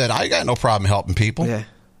 So I said, I got no problem helping people. Yeah.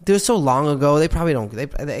 Dude, it was so long ago. They probably don't.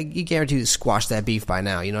 You guarantee you squash that beef by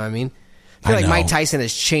now. You know what I mean? I feel like Mike Tyson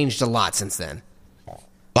has changed a lot since then.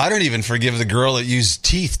 I don't even forgive the girl that used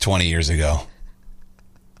teeth 20 years ago.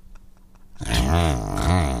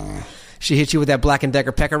 She hit you with that Black &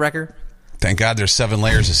 Decker Pecker Wrecker? Thank God there's 7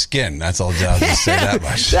 layers of skin. That's all I'll just say that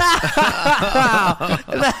much.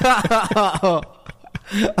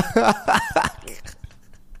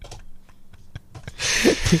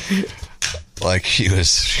 Like he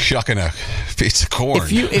was shucking a piece of corn.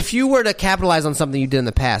 If you were to capitalize on something you did in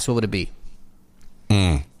the past, what would it be?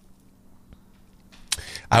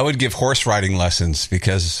 I would give horse riding lessons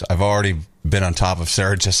because I've already been on top of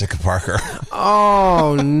Sarah Jessica Parker.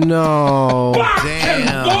 Oh, no.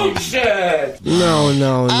 Damn. Bullshit!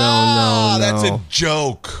 No. That's a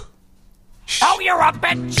joke. Oh, you're a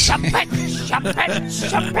bitch, a bitch, a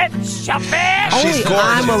bitch, a bitch, a bitch! Only gorgeous.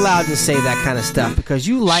 I'm allowed to say that kind of stuff because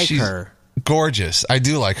you like She's her. Gorgeous. I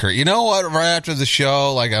do like her. You know what? Right after the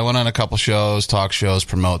show, I went on a couple shows, talk shows,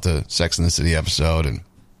 promote the Sex and the City episode, and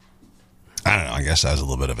I don't know. I guess I was a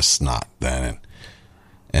little bit of a snot then,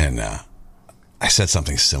 and I said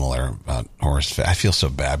something similar about Horace. I feel so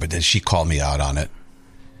bad, but then she called me out on it.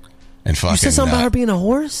 And fucking, You said something about her being a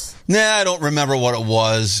horse? Nah, I don't remember what it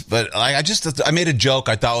was, but I made a joke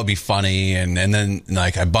I thought would be funny, and then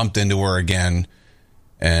I bumped into her again,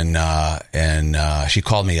 and she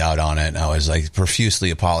called me out on it, and I was profusely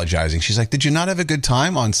apologizing. She's like, "Did you not have a good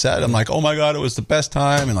time on set?" I'm like, "Oh my God, it was the best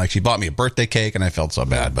time," and she bought me a birthday cake, and I felt so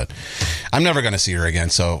bad, but I'm never going to see her again,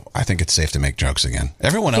 so I think it's safe to make jokes again.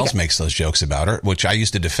 Everyone else makes those jokes about her, which I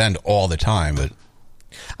used to defend all the time, but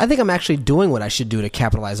I think I'm actually doing what I should do to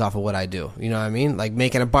capitalize off of what I do. You know what I mean? Like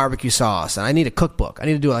making a barbecue sauce, and I need a cookbook. I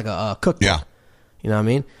need to do a cookbook. yeah. You know what I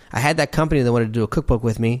mean? I had that company that wanted to do a cookbook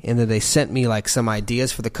with me, and then they sent me some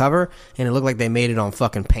ideas for the cover, and it looked like they made it on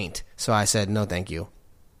fucking paint. So I said, no, thank you.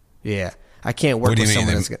 Yeah, I can't work with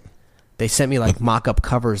someone that's. They sent me mock-up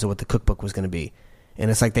covers of what the cookbook was going to be,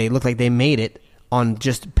 and it's they looked like they made it on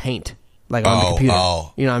just paint, on the computer.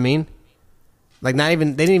 Oh. You know what I mean? Not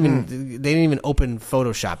even they didn't even open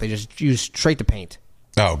Photoshop. They just used straight to paint.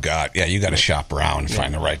 Oh God, yeah, you got to shop around and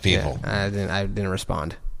find the right people. Yeah, I didn't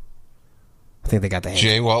respond. I think they got the hint.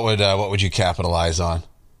 Jay, what would you capitalize on?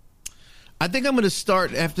 I think I'm going to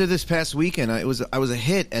start after this past weekend. I was a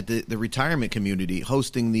hit at the retirement community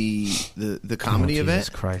hosting the comedy event. Jesus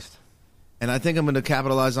Christ! And I think I'm going to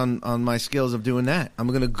capitalize on my skills of doing that. I'm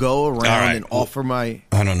going to go around right. and offer my...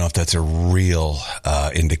 I don't know if that's a real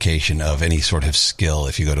indication of any sort of skill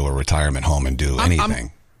if you go to a retirement home and do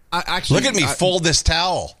anything. Actually, look at me fold this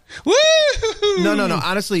towel. Woo! No.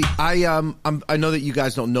 Honestly, I know that you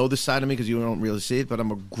guys don't know this side of me because you don't really see it, but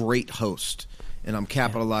I'm a great host, and I'm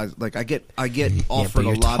capitalized. Like I get offered a lot of gigs.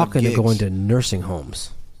 You're talking to going to nursing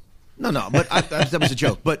homes. No, but that was a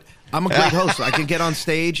joke. But I'm a great host. I can get on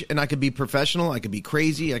stage and I could be professional. I could be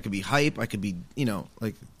crazy. I could be hype. I could be,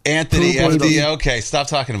 like Anthony. Okay, stop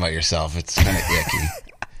talking about yourself. It's kind of icky.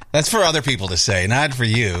 That's for other people to say, not for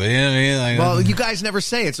you. You know what I mean? Well, you guys never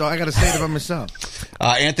say it, so I got to say it about myself.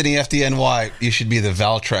 Anthony FDNY, you should be the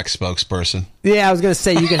Valtrex spokesperson. Yeah, I was going to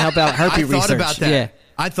say you can help out herpes research. I thought about that. Yeah.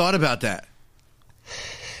 I thought about that.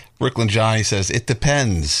 Brooklyn Johnny says, it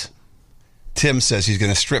depends. Tim says he's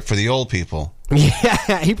going to strip for the old people.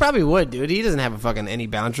 Yeah, he probably would, dude. He doesn't have any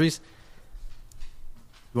boundaries.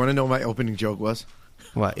 You want to know what my opening joke was?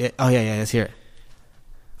 What? Oh, yeah, let's hear it.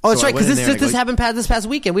 Oh, that's right, because this happened this past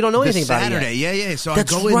weekend. We don't know anything about it Saturday, yeah. So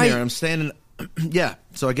that's I go in there, I'm standing... yeah,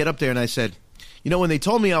 so I get up there and I said, when they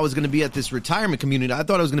told me I was going to be at this retirement community, I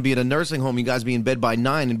thought I was going to be at a nursing home, you guys be in bed by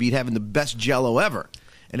 9 and be having the best Jell-O ever.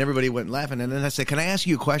 And everybody went laughing. And then I said, can I ask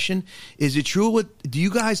you a question? Is it true, do you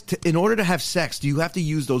guys, in order to have sex, do you have to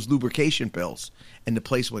use those lubrication pills? And the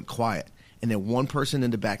place went quiet. And then one person in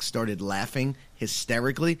the back started laughing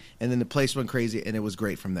hysterically, and then the place went crazy, and it was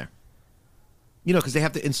great from there. Because they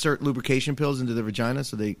have to insert lubrication pills into their vagina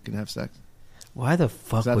so they can have sex. Why the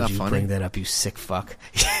fuck would you bring that up, you sick fuck?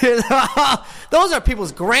 Those are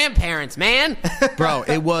people's grandparents, man. Bro,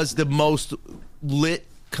 it was the most lit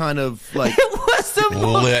kind of like... It was the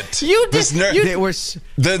lit.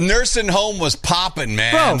 The nursing home was popping,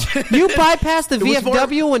 man. Bro, you bypassed the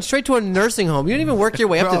VFW and went straight to a nursing home. You didn't even work your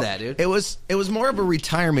way up to that, dude. It was more of a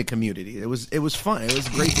retirement community. It was fun. It was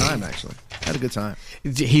a great time, actually. I had a good time.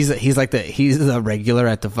 He's a regular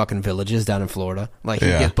at the fucking Villages down in Florida. Like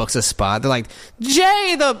he books a spot. They're like,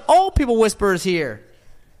 Jay, the old people whisperer's here.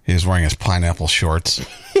 He was wearing his pineapple shorts.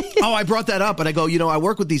 Oh, I brought that up, and I go, I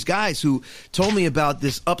work with these guys who told me about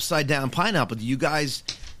this upside-down pineapple. Do you guys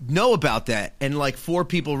know about that? And, 4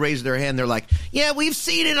 people raised their hand. They're like, yeah, we've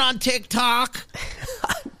seen it on TikTok.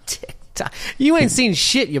 TikTok? You ain't seen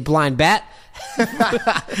shit, you blind bat. All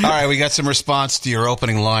right, we got some response to your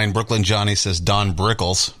opening line. Brooklyn Johnny says, Don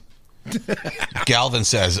Brickles. Galvin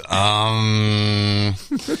says,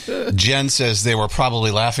 Jen says they were probably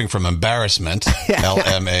laughing from embarrassment.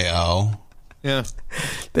 LMAO. Yeah.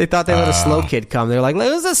 They thought they let a slow kid come. They were like, it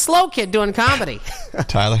was a slow kid doing comedy.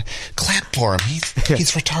 Tyler, clap for him.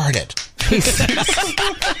 He's retarded.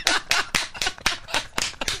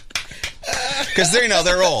 Because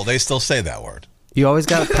they're old. They still say that word. You always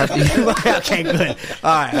got to prep. Okay, good.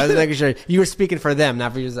 All right, I was making sure you were speaking for them,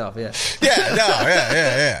 not for yourself. Yeah.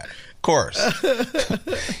 Yeah. Of course.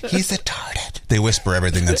 He's retarded. They whisper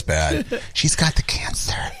everything that's bad. She's got the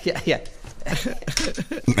cancer. Yeah. I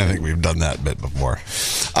think we've done that bit before.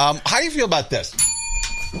 How do you feel about this?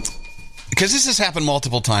 Because this has happened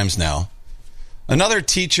multiple times now. Another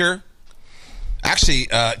teacher, actually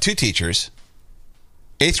 2 teachers,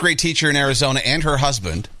 8th grade teacher in Arizona and her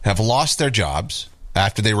husband have lost their jobs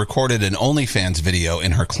after they recorded an OnlyFans video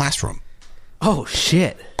in her classroom. Oh,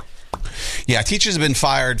 shit. Yeah, teachers have been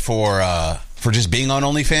fired for just being on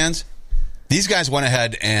OnlyFans. These guys went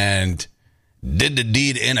ahead and did the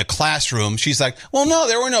deed in a classroom. She's like, well, no,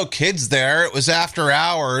 there were no kids there. It was after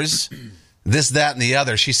hours, this, that, and the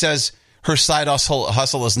other. She says her side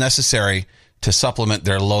hustle is necessary to supplement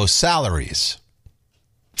their low salaries.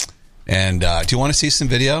 And do you want to see some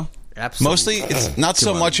video? Absolutely. Mostly, it's not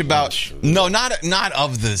so much about, not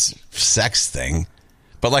of this sex thing,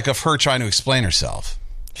 but of her trying to explain herself.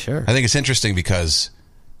 Sure. I think it's interesting because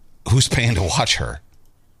who's paying to watch her?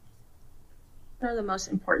 Are the most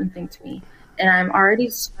important thing to me, and I'm already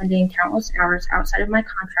spending countless hours outside of my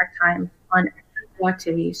contract time on extracurricular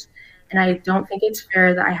activities, and I don't think it's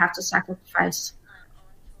fair that I have to sacrifice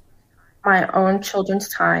my own children's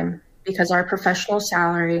time because our professional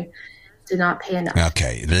salary did not pay enough.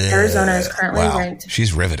 Okay. Arizona is currently ranked.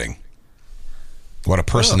 She's riveting. What a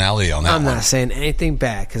personality on that I'm one. not saying anything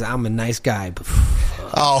bad because I'm a nice guy. But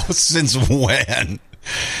oh, since when?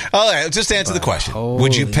 All right, just answer the question.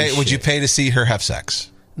 Would you pay? Would you pay to see her have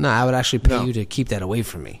sex? No, I would actually pay you to keep that away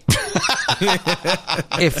from me.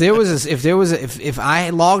 If I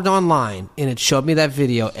logged online and it showed me that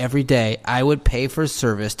video every day, I would pay for a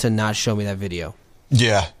service to not show me that video.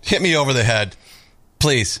 Yeah, hit me over the head,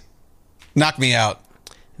 please. Knock me out.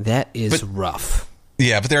 That is rough.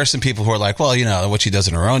 Yeah, but there are some people who are like, well, you know, what she does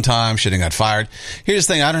in her own time, shouldn't have got fired. Here's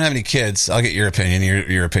the thing. I don't have any kids. I'll get your opinion.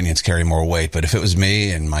 Your opinions carry more weight. But if it was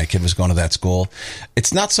me and my kid was going to that school,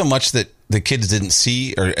 it's not so much that the kids didn't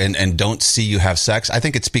see and don't see you have sex. I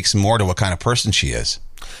think it speaks more to what kind of person she is.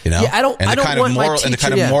 You know, yeah, I don't want my teacher, and the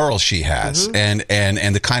kind of morals she has, and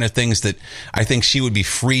the kind of things that I think she would be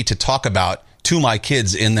free to talk about to my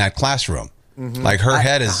kids in that classroom. Like her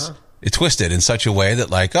head is twisted in such a way that,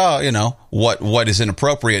 like, oh, you know, what is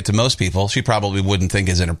inappropriate to most people, she probably wouldn't think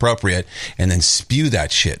is inappropriate, and then spew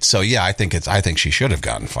that shit. So yeah, I think she should have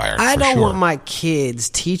gotten fired. I don't want my kid's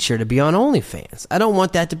teacher to be on OnlyFans. I don't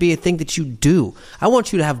want that to be a thing that you do. I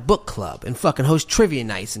want you to have book club and fucking host trivia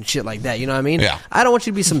nights and shit like that. You know what I mean? Yeah. I don't want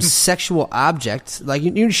you to be some sexual object. Like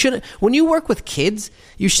you shouldn't. When you work with kids,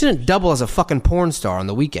 you shouldn't double as a fucking porn star on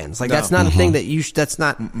the weekends. Like that's not a thing that you. That's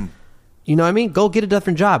not. You know what I mean? Go get a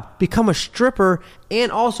different job. Become a stripper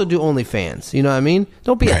and also do OnlyFans. You know what I mean?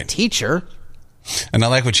 Don't be a teacher. And I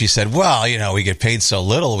like what she said. Well, you know, we get paid so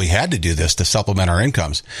little, we had to do this to supplement our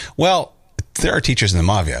incomes. Well, there are teachers in the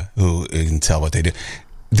mafia who can tell what they do.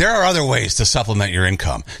 There are other ways to supplement your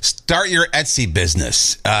income. Start your Etsy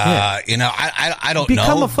business. You know, I don't know.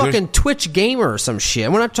 Become a fucking Twitch gamer or some shit.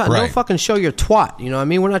 We're not trying. Don't fucking show your twat. You know what I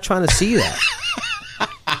mean? We're not trying to see that.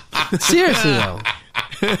 Seriously though.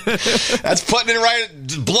 That's putting it right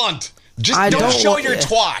blunt. Just don't show your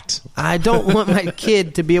twat. I don't want my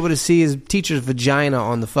kid to be able to see his teacher's vagina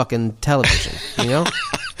on the fucking television, you know?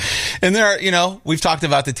 And there are, you know, we've talked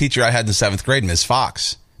about the teacher I had in the 7th grade, Ms.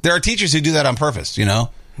 Fox. There are teachers who do that on purpose, you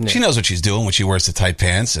know? Yeah. She knows what she's doing when she wears the tight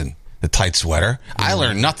pants and the tight sweater. I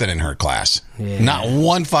learned nothing in her class. Yeah. Not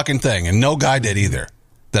one fucking thing. And no guy did either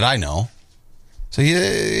that I know. So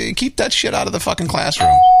you keep that shit out of the fucking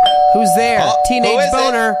classroom. Who's there? Teenage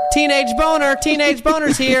boner. Teenage boner. Teenage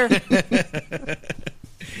boner's here.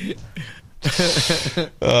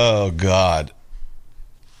 Oh, God.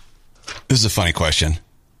 This is a funny question.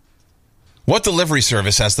 What delivery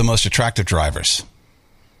service has the most attractive drivers?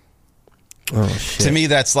 Oh, shit. To me,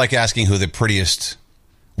 that's like asking who the prettiest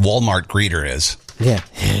Walmart greeter is. Yeah.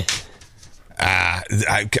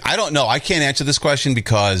 I don't know. I can't answer this question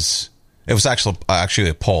because it was actually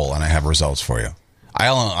a poll, and I have results for you. I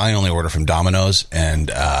only order from Domino's, and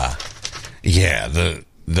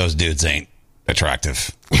those dudes ain't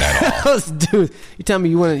attractive at all. Those dudes, you tell me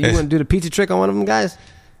you want to do the pizza trick on one of them guys?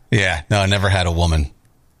 Yeah, no, I never had a woman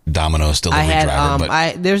Domino's delivery driver.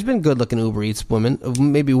 But there's been good looking Uber Eats women,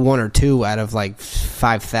 maybe 1 or 2 out of like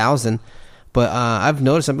 5,000. But I've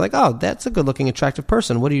noticed, I'm like, oh, that's a good looking, attractive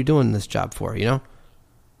person. What are you doing this job for? You know.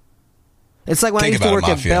 It's like when I used to work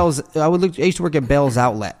at Bell's. I used to work at Bell's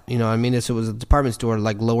Outlet. You know what I mean? It was a department store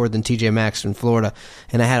like lower than TJ Maxx in Florida.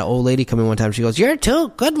 And I had an old lady come in one time. She goes, "You're too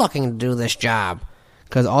good looking to do this job."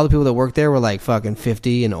 Because all the people that worked there were like fucking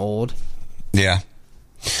 50 and old. Yeah.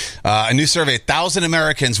 A new survey, 1,000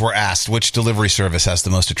 Americans were asked which delivery service has the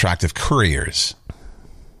most attractive couriers.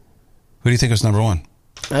 Who do you think was number 1?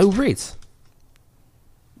 Uber Eats.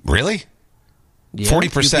 Really? Yeah.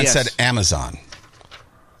 40% said Amazon.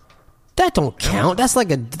 That don't count. That's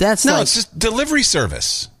like it's just delivery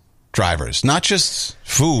service drivers, not just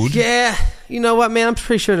food. Yeah, you know what, man? I'm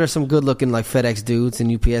pretty sure there's some good looking like FedEx dudes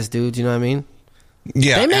and UPS dudes. You know what I mean?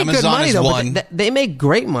 Yeah, they make Amazon good money is though. 1. They make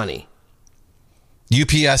great money.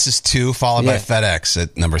 UPS is 2, followed by FedEx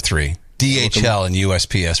at number 3. DHL and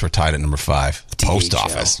USPS were tied at number 5. Post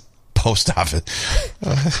office.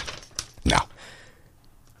 No,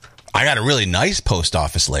 I got a really nice post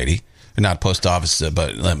office lady. Not post office,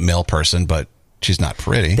 but mail person, but she's not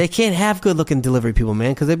pretty. They can't have good-looking delivery people,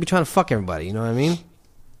 man, because they'd be trying to fuck everybody. You know what I mean?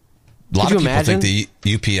 A lot of people think the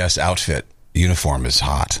UPS outfit uniform is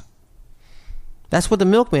hot. That's what the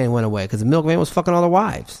milkman went away, because the milkman was fucking all their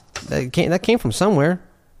wives. That came from somewhere.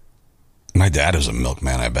 My dad was a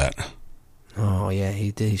milkman, I bet. Oh, yeah,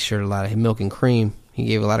 he did. He shared a lot of milk and cream. He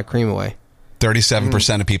gave a lot of cream away.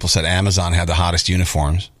 37% of people said Amazon had the hottest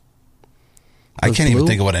uniforms. I can't even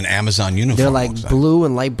think of what an Amazon uniform They're like blue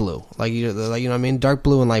and light blue. Like you know what I mean? Dark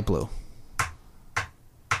blue and light blue.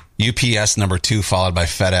 UPS number 2, followed by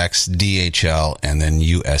FedEx, DHL, and then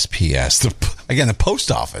USPS. Again, the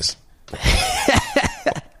post office.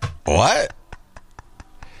 What?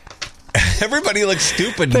 Everybody looks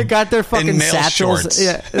stupid. They got their fucking satchels. Shorts.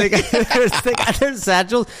 Yeah, they got their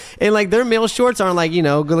satchels, and like their mail shorts aren't like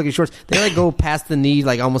good looking shorts. They like go past the knee,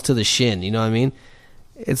 like almost to the shin. You know what I mean?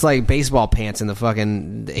 It's like baseball pants in the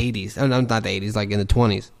fucking 80s. Oh, no, not the 80s, like in the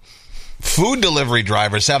 20s. Food delivery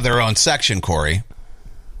drivers have their own section, Corey.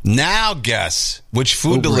 Now guess which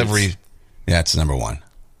food Uber delivery... Eats. Yeah, it's number 1.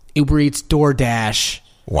 Uber Eats, DoorDash.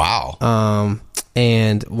 Wow.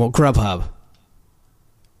 And Grubhub.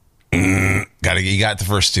 You got the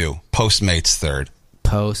first two. Postmates third.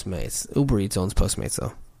 Postmates. Uber Eats owns Postmates,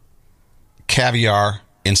 though. Caviar,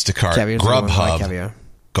 Instacart, Grubhub, Caviar.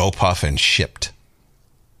 GoPuff, and Shipped.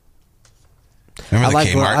 Remember the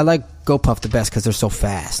Kmart? I like GoPuff the best because they're so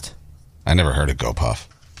fast. I never heard of GoPuff.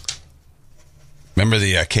 Remember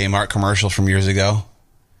the Kmart commercial from years ago?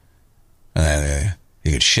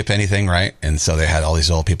 You could ship anything, right? And so they had all these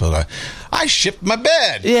old people go, I shipped my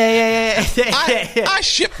bed. Yeah. I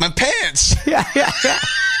shipped my pants. Yeah.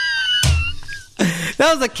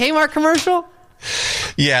 That was a Kmart commercial?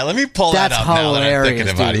 Yeah, let me pull that up now that I'm thinking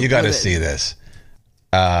about it. You got to see this.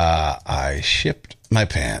 I shipped my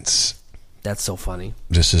pants. That's so funny.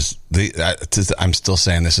 This is I'm still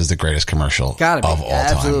saying this is the greatest commercial of all time.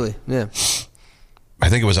 Absolutely. Yeah. I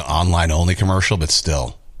think it was an online only commercial, but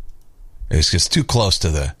still. It's just too close to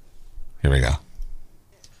the... Here we go.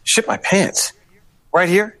 Ship my pants. Right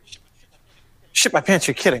here? Ship my pants,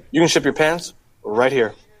 you're kidding. You can ship your pants right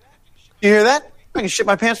here. You hear that? I can ship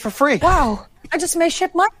my pants for free. Wow. I just may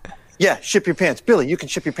ship my... Yeah, ship your pants. Billy, you can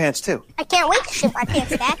ship your pants too. I can't wait to ship my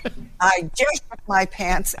pants, Dad. I just shipped my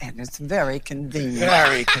pants, and it's very convenient.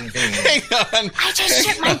 Very convenient. Hang on. I just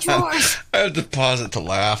shipped my drawers. I have to pause it to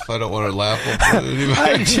laugh. I don't want to laugh.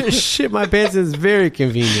 I just ship my pants. It's very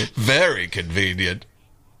convenient. Very convenient.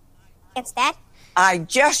 It's Dad. I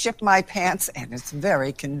just shipped my pants, and it's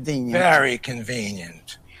very convenient. Very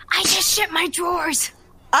convenient. I just shipped my drawers.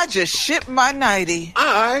 I just shipped my nightie.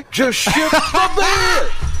 I just shipped my bed.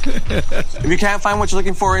 If you can't find what you're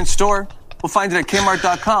looking for in store, we'll find it at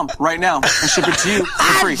Kmart.com right now and ship it to you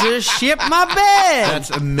for free. I just shipped my bed. That's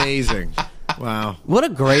amazing. Wow. What a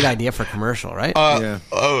great idea for a commercial, right? Yeah.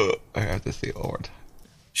 Oh, I have to see Lord.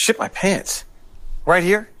 Ship my pants. Right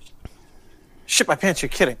here? Ship my pants, you're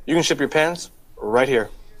kidding. You can ship your pants right here.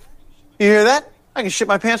 You hear that? I can ship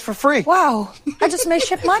my pants for free. Wow. I just may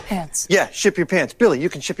ship my pants. Yeah, ship your pants. Billy, you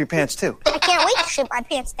can ship your pants too. I can't wait to ship my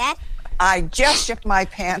pants, Dad. I just shipped my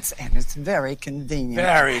pants, and it's very convenient.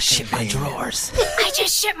 Very Ship my drawers. I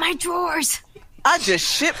just shipped my drawers. I just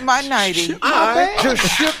shipped my nightie. I just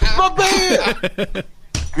shipped my bed.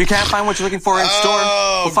 If you can't find what you're looking for in store,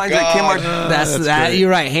 we'll find it at Kmart. That's that.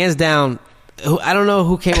 You're right. Hands down. I don't know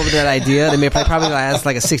who came up with that idea. They may probably asked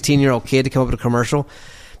like a 16-year-old kid to come up with a commercial,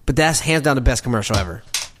 but that's hands down the best commercial ever.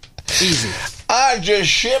 Easy. I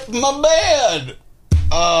just shipped my bed.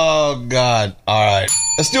 Oh, God. All right.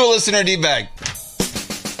 Let's do a listener D-bag.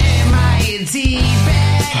 Am I a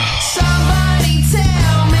D-bag? Somebody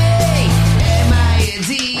tell me. Am I a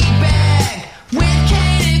D-bag? With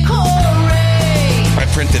Kane and Corey. I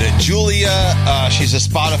printed it. Julia, she's a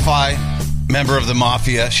Spotify member of the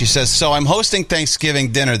Mafia. She says, so I'm hosting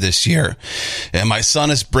Thanksgiving dinner this year, and my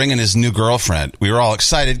son is bringing his new girlfriend. We were all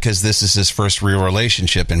excited because this is his first real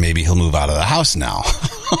relationship, and maybe he'll move out of the house now.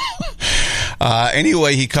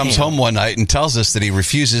 Anyway, he comes home one night and tells us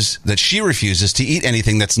that she refuses to eat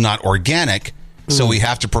anything that's not organic, so we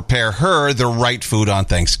have to prepare her the right food on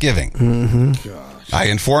Thanksgiving. Mm-hmm. I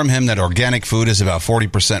inform him that organic food is about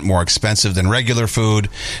 40% more expensive than regular food,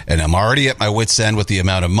 and I'm already at my wit's end with the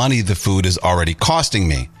amount of money the food is already costing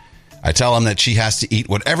me. I tell him that she has to eat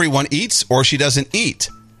what everyone eats or she doesn't eat.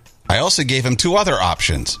 I also gave him two other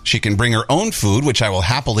options. She can bring her own food, which I will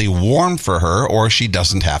happily warm for her, or she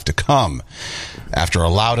doesn't have to come. After a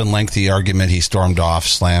loud and lengthy argument, he stormed off,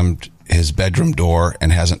 slammed his bedroom door,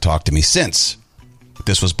 and hasn't talked to me since.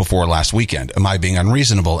 This was before last weekend. Am I being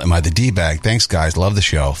unreasonable? Am I the D-bag? Thanks, guys. Love the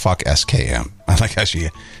show. Fuck SKM. I like how she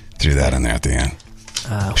threw that in there at the end.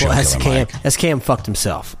 Well, SKM fucked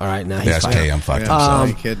himself. All right, now he's SKM fucked himself.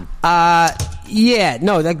 You kidding? Yeah,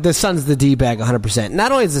 no, the son's the D-bag 100%.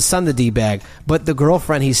 Not only is the son the D-bag, but the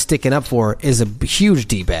girlfriend he's sticking up for is a huge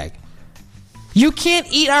D-bag. You can't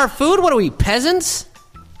eat our food? What are we, peasants?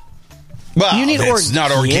 Well, you need it's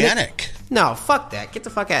not organic. No, fuck that. Get the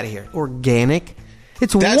fuck out of here. Organic?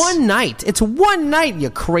 It's one night. It's one night, you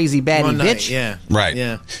crazy baddie bitch. Yeah. Right.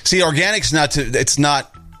 Yeah. See, organic's it's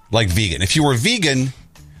not like vegan. If you were vegan,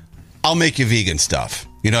 I'll make you vegan stuff.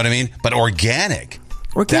 You know what I mean? But organic.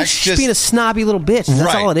 Organic's just being a snobby little bitch.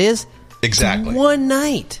 That's all it is. Exactly. It's one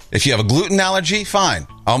night. If you have a gluten allergy, fine.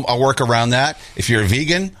 I'll work around that. If you're a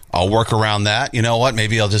vegan, I'll work around that. You know what?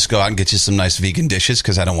 Maybe I'll just go out and get you some nice vegan dishes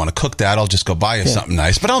because I don't want to cook that. I'll just go buy you something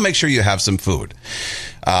nice. But I'll make sure you have some food.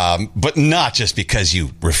 But not just because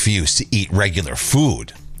you refuse to eat regular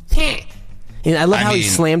food. And I love how he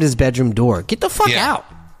slammed his bedroom door. Get the fuck out.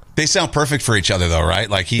 They sound perfect for each other, though, right?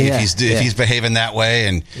 Like if he's behaving that way,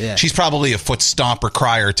 and she's probably a foot stomper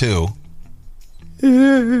crier too.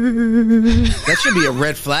 That should be a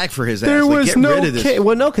red flag for his ass. There Like, was get no rid of this.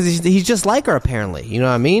 Well, no, because he's just like her, apparently. You know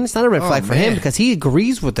what I mean? It's not a red flag for him because he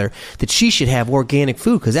agrees with her that she should have organic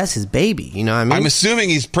food because that's his baby. You know what I mean? I'm assuming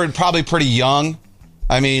he's probably pretty young.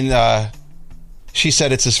 I mean, she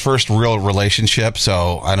said it's his first real relationship,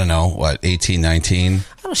 so I don't know, what, 18, 19?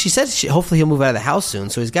 I don't know. She said hopefully he'll move out of the house soon,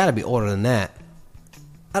 so he's got to be older than that.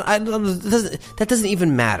 That doesn't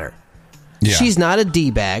even matter. Yeah. She's not a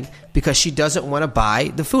D-bag because she doesn't want to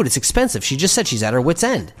buy the food. It's expensive. She just said she's at her wit's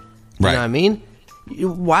end. You know what I mean?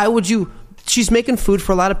 Why would you... She's making food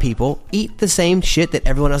for a lot of people. Eat the same shit that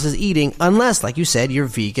everyone else is eating unless, like you said, you're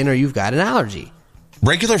vegan or you've got an allergy.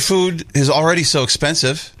 Regular food is already so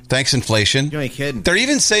expensive, thanks inflation. You ain't kidding. They're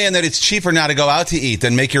even saying that it's cheaper now to go out to eat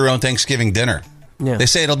than make your own Thanksgiving dinner. Yeah. They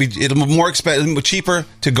say it'll be more expensive, cheaper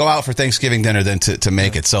to go out for Thanksgiving dinner than to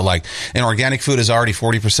make it. So, like, and organic food is already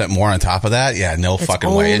 40% more on top of that. Yeah, no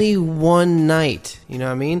fucking way. It's only one night. You know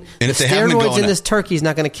what I mean? And the if they haven't been steroids going in this turkey is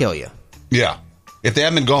not going to kill you. Yeah, if they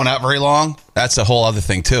haven't been going out very long, that's a whole other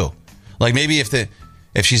thing too. Like maybe they've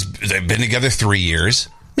been together 3 years,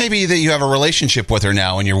 maybe that you have a relationship with her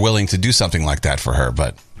now and you're willing to do something like that for her,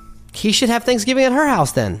 but. He should have Thanksgiving at her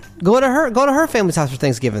house then. Go to her family's house for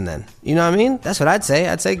Thanksgiving then. You know what I mean? That's what I'd say.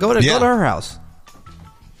 I'd say go to her house.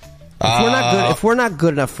 If we're not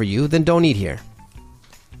good enough for you, then don't eat here.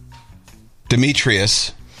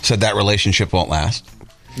 Demetrius said that relationship won't last.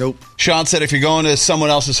 Nope. Sean said if you're going to someone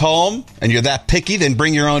else's home and you're that picky, then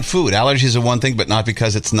bring your own food. Allergies are one thing, but not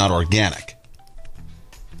because it's not organic.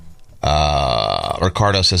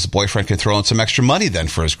 Ricardo says the boyfriend can throw in some extra money then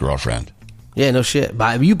for his girlfriend. Yeah, no shit.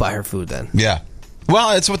 You buy her food then. Yeah.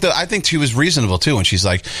 Well, it's I think she was reasonable too when she's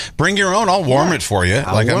like, "Bring your own. I'll warm it for you.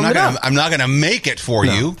 I'm not gonna make it for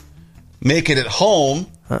you. Make it at home."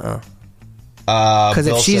 Because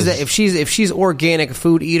if she's organic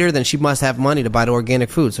food eater, then she must have money to buy the organic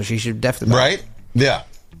food. So she should definitely buy it. Yeah.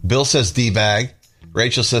 Bill says D-bag.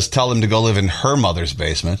 Rachel says tell him to go live in her mother's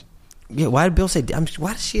basement. Yeah. Why did Bill say?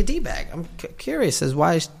 Why is she a D-bag? I'm curious as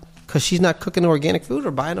why. Because she's not cooking organic food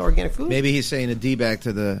or buying organic food. Maybe he's saying a D-bag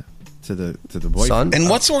to the boyfriend. Son? And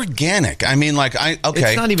what's organic? I mean, like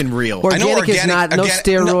it's not even real. Organic is not no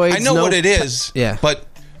steroids. I know what it is. Yeah, but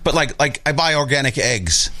like I buy organic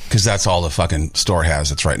eggs because that's all the fucking store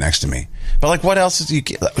has. It's right next to me. But like, what else is you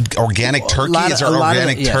get? Organic turkey? Is there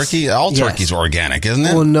organic turkey? All turkey's organic, isn't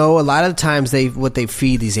it? Well, no. A lot of the times what they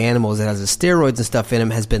feed these animals that has the steroids and stuff in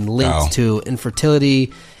them has been linked to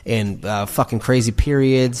infertility and fucking crazy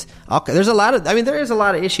periods. There's a lot of. I mean, there is a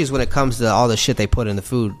lot of issues when it comes to all the shit they put in the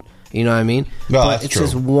food. You know what I mean? No, but that's it's true.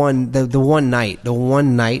 just one. The one night. The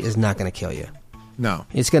one night is not going to kill you. No,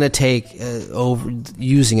 it's going to take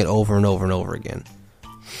using it over and over and over again.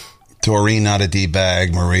 Doreen, not a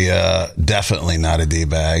D-bag. Maria, definitely not a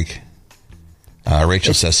D-bag.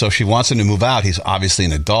 Rachel says, so if she wants him to move out, he's obviously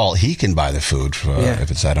an adult. He can buy the food if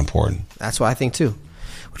it's that important. That's what I think, too.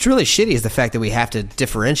 What's really shitty is the fact that we have to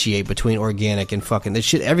differentiate between organic and fucking...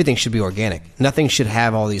 everything should be organic. Nothing should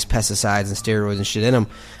have all these pesticides and steroids and shit in them.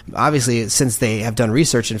 Obviously, since they have done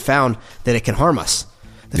research and found that it can harm us.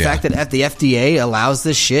 The fact that the FDA allows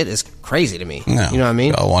this shit is crazy to me. No, you know what I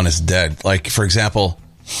mean? No one is dead. Like, for example...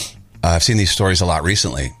 I've seen these stories a lot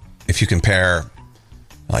recently. If you compare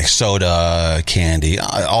like soda, candy,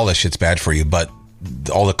 all this shit's bad for you, but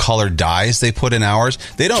all the colored dyes they put in ours,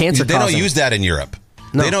 they don't use that in Europe.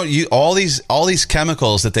 No. They don't use all these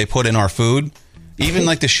chemicals that they put in our food, even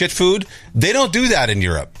like the shit food, they don't do that in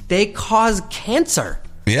Europe. They cause cancer.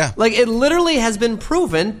 Yeah. Like it literally has been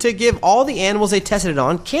proven to give all the animals they tested it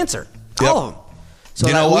on cancer. All of them. So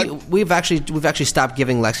you know what? We've actually stopped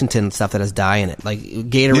giving Lexington stuff that has dye in it, like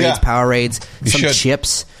Gatorades, Powerades, some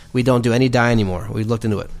chips. We don't do any dye anymore. We looked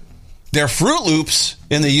into it. Their Fruit Loops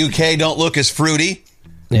in the UK don't look as fruity,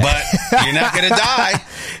 but you're not going to die.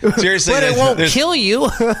 Seriously, but it won't kill you.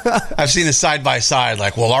 I've seen it side by side.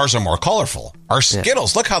 Like, well, ours are more colorful. Our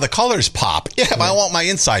Skittles, look how the colors pop. Yeah, but I want my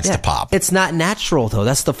insides to pop. It's not natural though.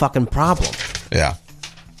 That's the fucking problem. Yeah.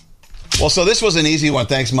 Well, so this was an easy one.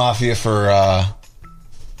 Thanks, Mafia, for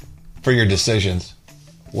your decisions.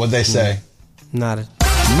 What'd they say? Not a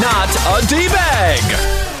D-bag.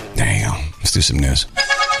 There you go. Let's do some news. And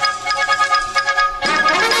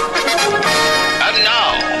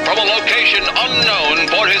now, from a location unknown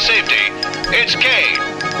for his safety, it's Kane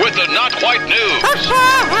with the Not Quite News.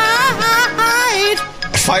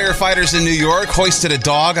 Firefighters in New York hoisted a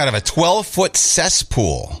dog out of a 12-foot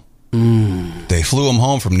cesspool. They flew him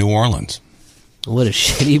home from New Orleans. What a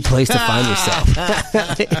shitty place to find yourself.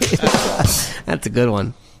 That's a good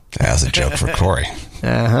one. That was a joke for Corey. Uh-huh.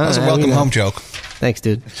 That was a welcome home joke. Thanks,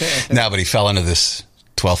 dude. No, but he fell into this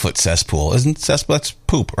 12-foot cesspool. Isn't cesspool? That's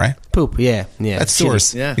poop, right? Poop, yeah. That's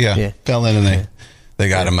sewers. Yeah. Fell in and they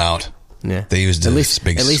got him out. Yeah. They used at this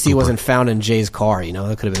big least he scooper. wasn't found in Jay's car, you know?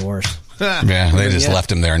 That could have been worse. Yeah, they just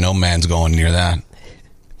left him there. No man's going near that.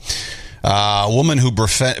 A woman who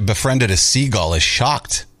befriended a seagull is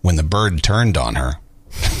shocked when the bird turned on her.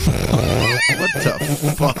 What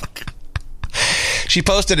the fuck? She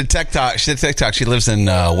posted a TikTok. She lives in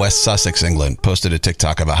West Sussex, England. Posted a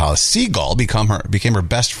TikTok about how a seagull became her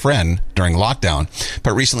best friend during lockdown,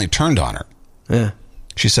 but recently turned on her. Yeah.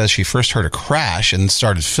 She says she first heard a crash and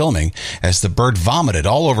started filming as the bird vomited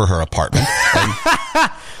all over her apartment.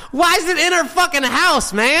 Why is it in her fucking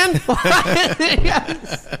house, man?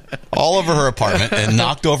 All over her apartment and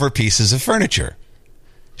knocked over pieces of furniture.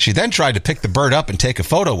 She then tried to pick the bird up and take a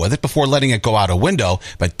photo with it before letting it go out a window,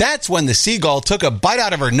 but that's when the seagull took a bite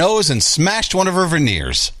out of her nose and smashed one of her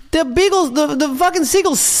veneers. The fucking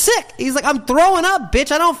seagull's sick. He's like, I'm throwing up,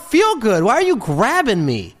 bitch. I don't feel good. Why are you grabbing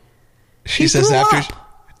me? She says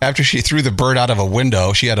after she threw the bird out of a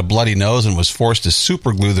window, she had a bloody nose and was forced to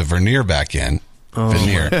super glue the veneer back in. Oh,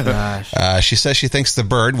 my gosh. She says she thinks the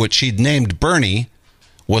bird, which she'd named Bernie,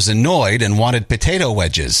 was annoyed and wanted potato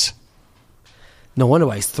wedges. No wonder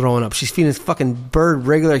why he's throwing up. She's feeding this fucking bird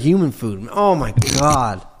regular human food. Oh, my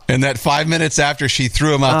God. And that 5 minutes after she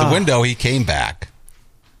threw him out the window, he came back.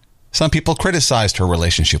 Some people criticized her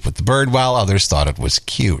relationship with the bird, while others thought it was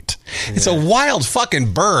cute. Yeah. It's a wild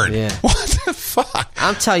fucking bird. Yeah. What the fuck?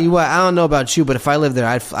 I'll tell you what, I don't know about you, but if I lived there,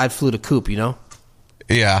 I'd flew to coop, you know?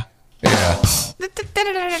 Yeah.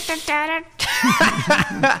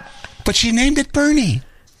 But she named it Bernie.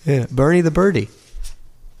 Yeah, Bernie the birdie.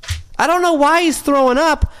 I don't know why he's throwing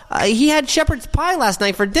up. He had shepherd's pie last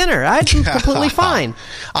night for dinner. I'd be completely fine.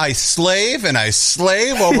 I slave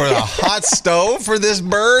over the hot stove for this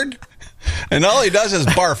bird, and all he does is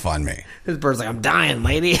barf on me. This bird's like, I'm dying,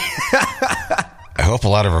 lady. I hope a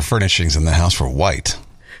lot of her furnishings in the house were white.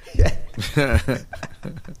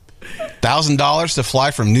 $1,000 to fly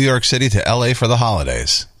from New York City to L.A. for the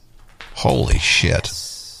holidays. Holy shit.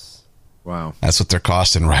 Wow. That's what they're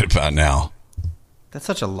costing right about now. That's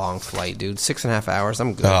such a long flight, dude. 6.5 hours.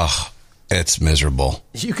 I'm good. Ugh, it's miserable.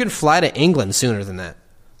 You can fly to England sooner than that.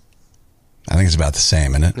 I think it's about the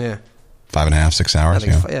same, isn't it? Yeah. 5.5, 6 hours?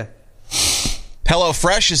 Yeah.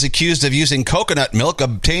 HelloFresh is accused of using coconut milk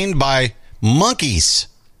obtained by monkeys.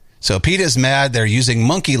 So PETA's mad they're using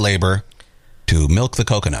monkey labor to milk the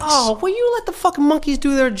coconuts. Oh, will you let the fucking monkeys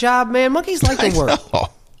do their job, man? Monkeys like to work.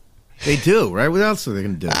 They do, right? What else are they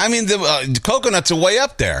going to do? I mean, the coconuts are way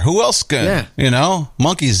up there. Who else can? Yeah.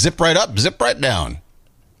 Monkeys zip right up, zip right down.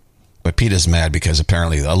 But PETA's mad because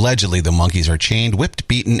allegedly, the monkeys are chained, whipped,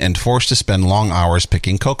 beaten, and forced to spend long hours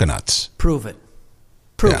picking coconuts. Prove it.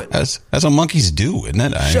 Prove it. That's what monkeys do, isn't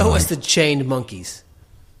it? Show us the chained monkeys.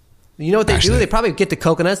 You know what they do? They probably get the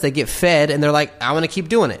coconuts, they get fed, and they're like, I want to keep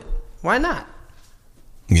doing it. Why not?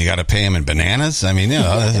 You got to pay them in bananas? I mean,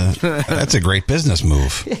 that's a great business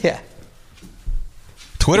move. Yeah.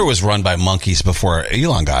 Twitter was run by monkeys before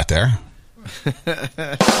Elon got there.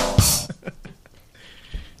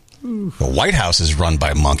 The White House is run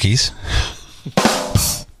by monkeys.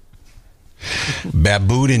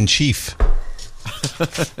 Baboon in chief.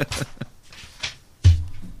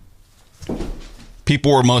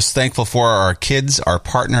 People we're most thankful for are our kids, our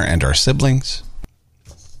partner, and our siblings.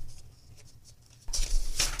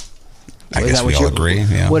 I guess we all agree.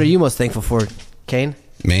 Yeah. What are you most thankful for, Kane?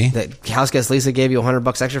 Me? That House Guest Lisa gave you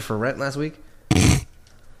 $100 extra for rent last week?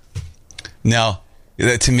 No.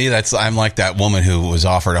 To me, I'm like that woman who was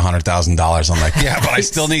offered $100,000. I'm like, yeah, but I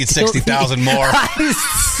still need 60,000 more. I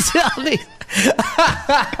still need.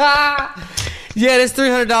 Yeah, this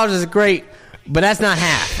 $300 is great, but that's not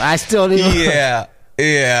half. I still need.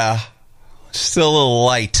 Yeah. Still a little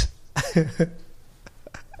light.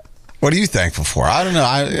 What are you thankful for? I don't know.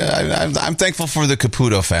 I'm thankful for the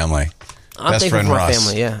Caputo family. I'm thankful for my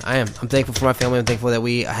family. Yeah, I am. I'm thankful for my family. I'm thankful that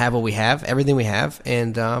we have what we have, everything we have,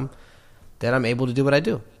 and that I'm able to do what I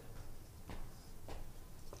do.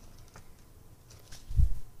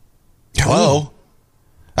 Hello.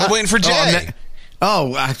 I'm waiting for Jay. Well,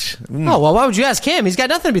 why would you ask him? He's got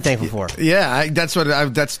nothing to be thankful for. Yeah, that's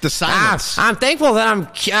the silence. I'm thankful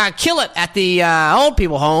that kill it at the old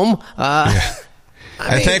people home.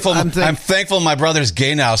 I'm thankful my brother's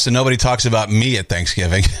gay now, so nobody talks about me at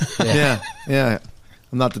Thanksgiving. Yeah.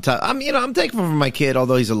 I'm not the type. I'm thankful for my kid,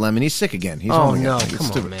 although he's a lemon. He's sick again. He's come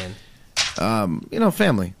on, man.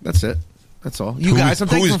 Family. That's it. That's all. You guys, I'm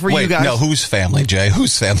thankful for you guys. No, whose family, Jay?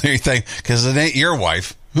 Whose family are you thankful? Because it ain't your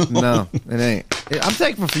wife. No, it ain't. I'm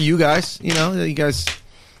thankful for you guys. You guys.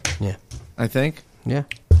 Yeah. I think. Yeah.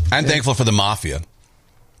 I'm thankful for the mafia.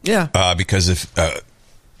 Yeah. Because if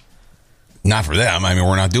not for them, I mean,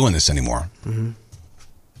 we're not doing this anymore. Mm-hmm.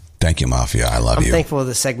 Thank you, Mafia. I love I'm you. thankful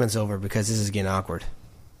the segment's over because this is getting awkward.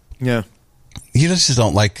 Yeah. You just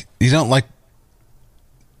don't like. You don't like.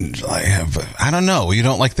 I don't know. You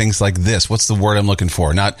don't like things like this. What's the word I'm looking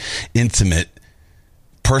for? Not intimate.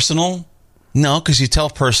 Personal? No, because you tell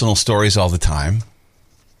personal stories all the time.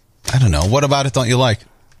 I don't know. What about it don't you like?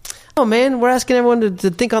 Oh, man, we're asking everyone to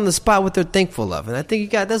think on the spot what they're thankful of. And I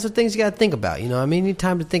think those are things you got to think about. You know, I mean, you need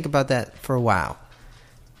time to think about that for a while.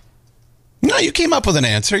 No, you came up with an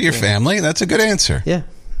answer. Your family. That's a good answer. Yeah.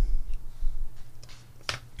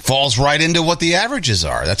 Falls right into what the averages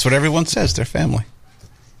are. That's what everyone says. Their family.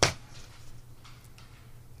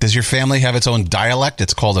 Does your family have its own dialect?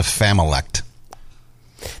 It's called a familect.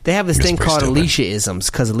 They have this It's thing pretty called stupid. Alicia-isms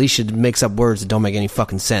because Alicia makes up words that don't make any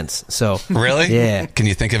fucking sense. So Really? Yeah. Can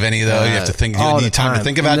you think of any, though? You have to think. You all need the time to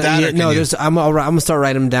think about No, that? yeah, or can no, you- I'm going to start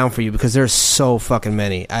writing them down for you because there's so fucking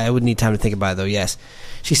many. I would need time to think about it, though, yes.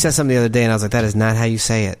 She said something the other day, and I was like, that is not how you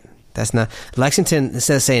say it. That's not... Lexington,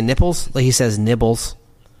 instead of saying nipples, he says nibbles.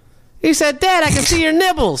 He said, Dad, I can see your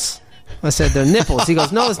nibbles. I said, they're nipples. He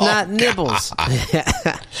goes, no, it's not nibbles.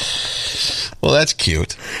 Well, that's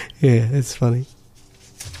cute. Yeah, it's funny.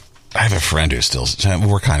 I have a friend who still,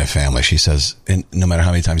 we're kind of family. She says, and no matter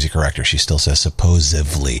how many times you correct her, she still says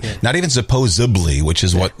supposedly. Yeah. Not even supposedly, which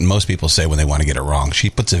is what most people say when they want to get it wrong. She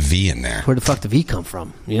puts a V in there. Where the fuck did V come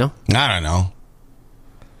from, you know? I don't know.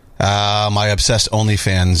 My obsessed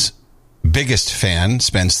OnlyFans biggest fan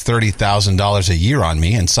spends $30,000 a year on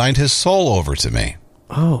me and signed his soul over to me.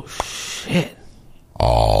 Oh, shit.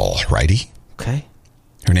 All righty. Okay.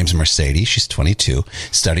 Her name's Mercedes. She's 22,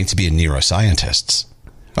 studying to be a neuroscientist.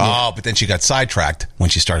 Yeah. Oh, but then she got sidetracked when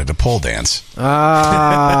she started to pole dance.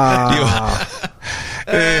 Yeah,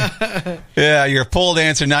 you're a pole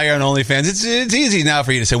dancer. Now you're on OnlyFans. It's easy now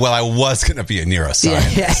for you to say, well, I was going to be a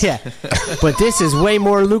neuroscientist. Yeah. But this is way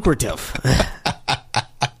more lucrative.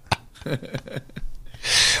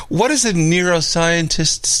 What does a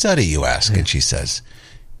neuroscientist study, you ask? And she says,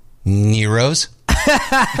 Neuros?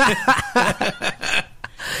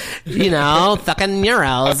 You know, fucking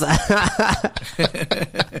neuros.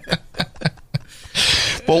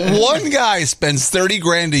 Well, one guy spends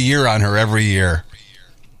 $30,000 a year on her every year,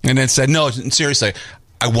 and then said, "No, seriously,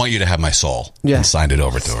 I want you to have my soul." Yeah, and signed it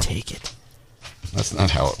over to her. Take it. That's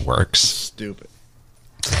not how it works. Stupid.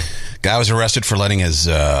 Guy was arrested for letting his.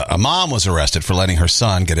 A mom was arrested for letting her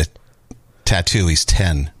son get a tattoo. He's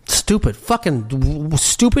 10. Stupid, fucking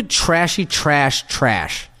stupid, trashy, trash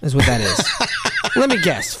is what that is. Let me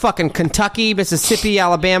guess. Fucking Kentucky, Mississippi,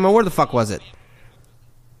 Alabama. Where the fuck was it?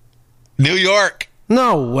 New York.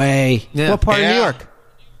 No way. Yeah. What part of New York?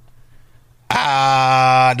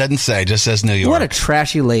 Doesn't say. Just says New York. What a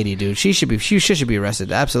trashy lady, dude. She should be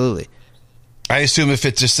arrested. Absolutely. I assume if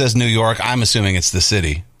it just says New York, I'm assuming it's the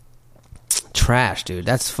city. Trash, dude.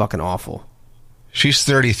 That's fucking awful. She's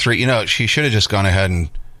 33. You know, she should have just gone ahead and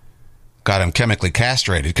got him chemically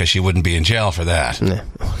castrated because she wouldn't be in jail for that.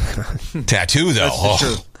 Tattoo, though.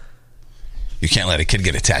 That's you can't let a kid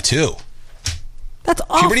get a tattoo. That's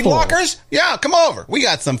awful. Puberty blockers? Yeah, come over. We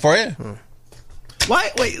got some for you.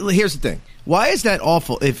 Why? Wait, here's the thing. Why is that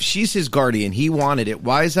awful? If she's his guardian, he wanted it.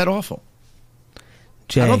 Why is that awful?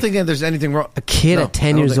 Jay, I don't think that there's anything wrong. A kid at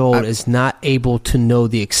 10 years old is not able to know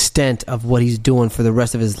the extent of what he's doing for the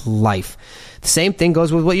rest of his life. The same thing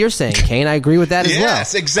goes with what you're saying, Kane. I agree with that as well.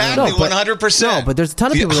 Yes, exactly, 100%. No, but there's a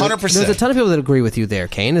ton of people. 100%. There's a ton of people that agree with you there,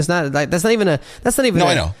 Kane. It's not like that's not even. No,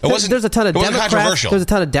 I know. It wasn't. There's a ton of Democrats. Democrats. There's a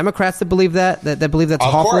ton of Democrats that believe that believe that's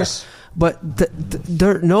awful. Of course. But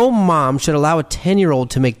no mom should allow a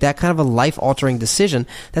 10-year-old to make that kind of a life-altering decision.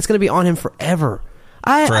 That's going to be on him forever.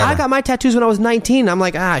 I got my tattoos when I was 19. I'm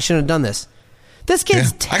like, I shouldn't have done this. This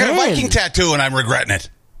kid's 10. I got a Viking tattoo and I'm regretting it.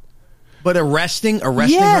 But arresting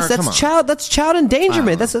yes, her? That's child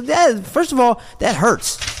endangerment. First of all, that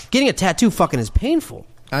hurts. Getting a tattoo fucking is painful.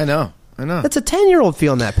 I know. That's a 10-year-old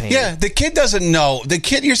feeling that pain. Yeah, the kid doesn't know. The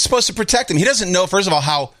kid, you're supposed to protect him. He doesn't know, first of all,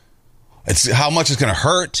 how much it's going to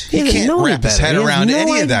hurt. He can't wrap his head around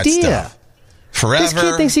any of that stuff. Forever. This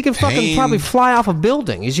kid thinks he can fucking probably fly off a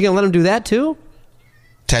building. Is you going to let him do that too?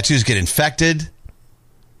 Tattoos get infected.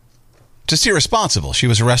 Just irresponsible. She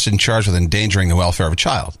was arrested and charged with endangering the welfare of a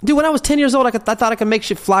child. Dude, when I was 10 years old, I thought I could make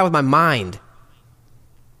shit fly with my mind.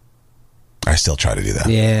 I still try to do that.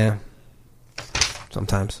 Yeah.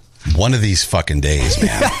 Sometimes. One of these fucking days,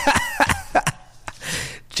 man.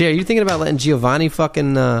 Jay, are you thinking about letting Giovanni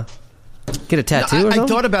fucking get a tattoo or something? I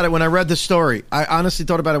thought about it when I read the story. I honestly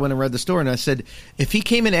thought about it when I read the story, and I said, if he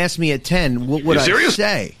came and asked me at 10, what would I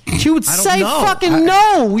say? You would say fucking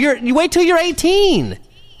no. You wait till you're 18.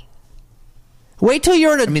 Wait till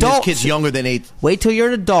you're an adult. I mean, this kid's younger than 8. Wait till you're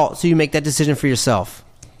an adult so you make that decision for yourself.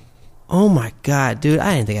 Oh my God, dude.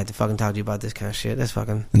 I didn't think I had to fucking talk to you about this kind of shit. That's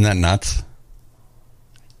fucking... Isn't that nuts?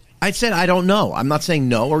 I said I don't know. I'm not saying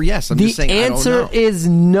no or yes. I'm just saying The I don't answer know. is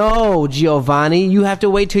no, Giovanni. You have to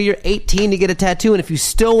wait till you're 18 to get a tattoo. And if you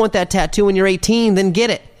still want that tattoo when you're 18, then get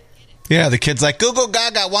it. Yeah, the kid's like, Google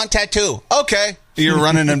Gaga, want tattoo. Okay. You're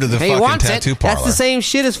running him to the He fucking wants tattoo it. parlor. That's the same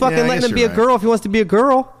shit as fucking Yeah, I letting guess him be you're a girl if he wants to be a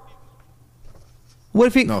girl. What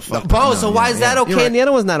if he... No, fuck Bro, no, so no, why yeah, is that yeah. okay You're right. and the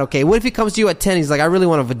other one's not okay? What if he comes to you at 10, he's like, I really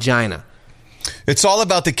want a vagina. It's all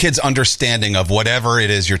about the kid's understanding of whatever it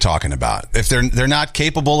is you're talking about. If they're not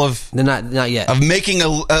capable of... They're not yet. Of making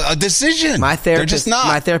a decision. My therapist, They're just not.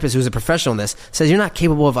 My therapist, who's a professional in this, says you're not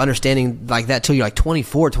capable of understanding like that till you're like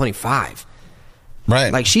 24, 25.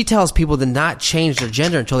 Right. Like, she tells people to not change their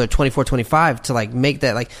gender until they're 24, 25 to, like, make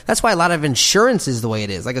that, like, that's why a lot of insurance is the way it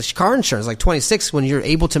is. Like, a car insurance, like 26, when you're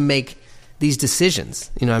able to make these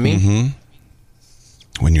decisions. You know what I mean?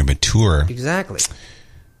 Mm-hmm. When you're mature. Exactly.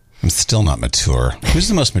 I'm still not mature. Who's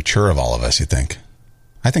the most mature of all of us, you think?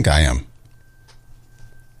 I think I am.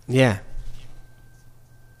 Yeah.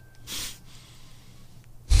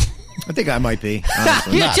 I think I might be.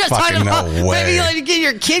 Honestly. You're Not just fucking talking about no way. maybe like to get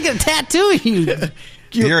your kid get a tattoo.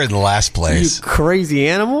 You're in last place. You crazy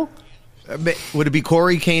animal. Would it be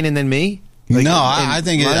Corey, Kane, and then me? Like, no, I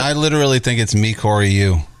think I literally think it's me, Corey,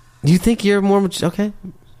 you. You think you're more mature? Okay.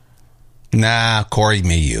 Nah, Corey,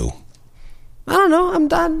 me, you. I don't know.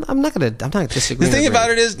 I'm not gonna disagree. The thing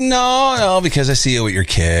about it is, no, because I see you with your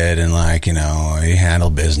kid and like, you know, you handle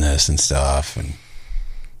business and stuff, and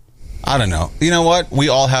I don't know. You know what? We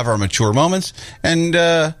all have our mature moments, and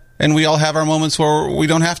we all have our moments where we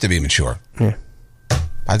don't have to be mature. Yeah.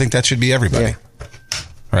 I think that should be everybody. Yeah.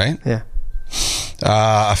 Right? Yeah.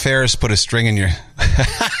 Affairs put a string in your...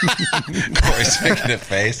 Corey's making a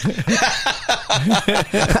face.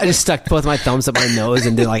 I just stuck both my thumbs up my nose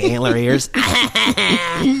and did like antler ears.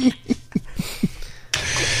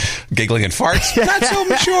 Giggling and farts. That's so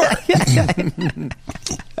mature.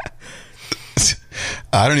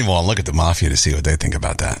 I don't even want to look at the Mafia to see what they think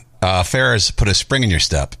about that. Affairs put a spring in your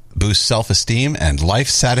step, boost self-esteem and life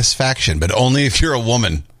satisfaction, but only if you're a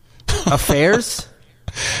woman. Affairs?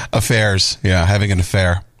 Affairs, yeah, having an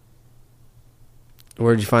affair.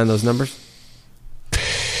 Where did you find those numbers?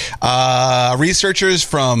 Researchers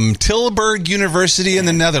from Tilburg University in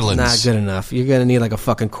the Netherlands. Not good enough. You're gonna need like a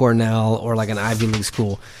fucking Cornell or like an Ivy League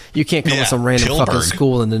school. You can't come with some random Tilburg. fucking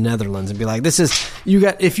school in the Netherlands and be like, "This is you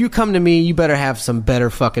got." If you come to me, you better have some better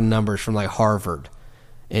fucking numbers from like Harvard,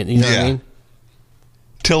 and you know what I mean.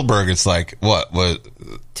 Tilburg, it's like what?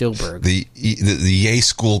 Tilburg. The Yay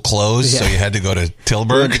school closed, so you had to go to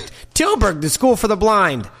Tilburg. Tilburg, the school for the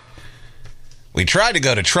blind. We tried to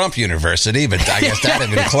go to Trump University, but I guess that had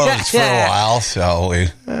been closed for a while, so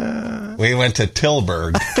we went to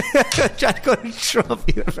Tilburg. Tried to go to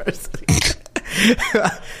Trump University.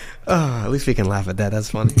 Oh, at least we can laugh at that.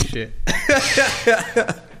 That's funny shit.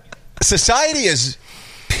 Society is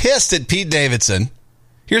pissed at Pete Davidson.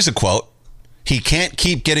 Here's a quote. He can't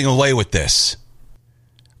keep getting away with this.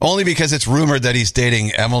 Only because it's rumored that he's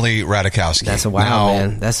dating Emily Ratajkowski. That's a wow,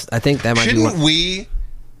 man. I think that might be Shouldn't we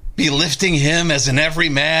be lifting him as an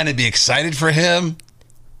everyman and be excited for him?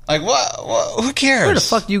 Like, what? Who cares? Where the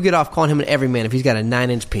fuck do you get off calling him an everyman if he's got a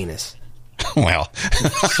 9-inch penis? Well,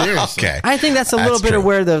 seriously. Okay. I think that's a little bit of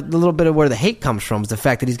where the little bit of where the hate comes from is the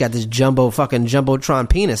fact that he's got this jumbotron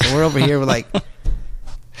penis, and we're over here we're like.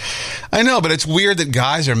 I know, but it's weird that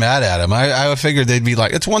guys are mad at him. I figured they'd be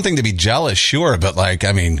like, it's one thing to be jealous, sure, but like,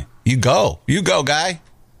 I mean, you go, guy,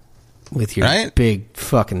 with your big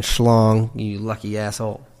fucking schlong, you lucky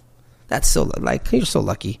asshole. That's so like you're so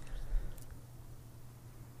lucky.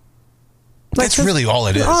 Like, that's really all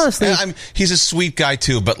it is. Honestly, he's a sweet guy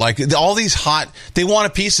too, but like all these they want a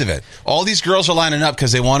piece of it. All these girls are lining up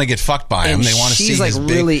because they want to get fucked by him. They want to see she's like his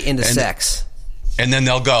really big, into sex, and then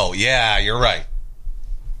they'll go, "Yeah, you're right."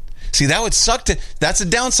 See, that would suck. That's the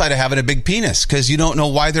downside of having a big penis because you don't know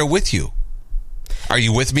why they're with you. Are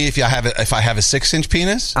you with me if I have a 6-inch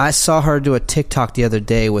penis? I saw her do a TikTok the other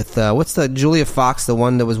day with what's the Julia Fox, the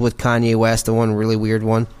one that was with Kanye West, the one really weird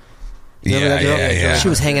one. Yeah. She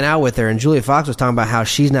was hanging out with her, and Julia Fox was talking about how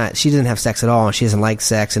she doesn't have sex at all, and she doesn't like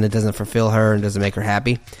sex, and it doesn't fulfill her and doesn't make her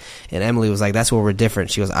happy. And Emily was like, "That's where we're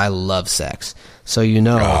different." She goes, "I love sex." So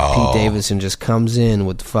Pete Davidson just comes in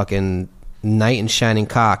with fucking knight in shining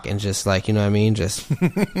cock and just like, you know what I mean? Just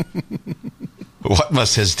what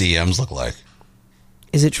must his DMs look like?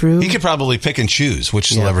 Is it true? He could probably pick and choose which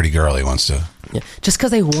celebrity girl he wants to. Yeah. Just because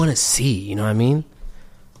they want to see, you know what I mean?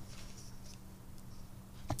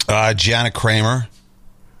 Jana Kramer.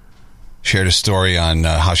 shared a story on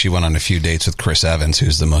how she went on a few dates with Chris Evans,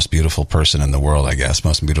 who's the most beautiful person in the world, I guess,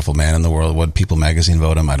 most beautiful man in the world. What People magazine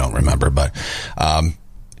vote him? I don't remember, but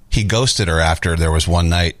he ghosted her after there was one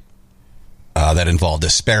night that involved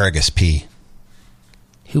asparagus pee.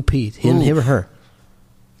 Who peed? Him or her?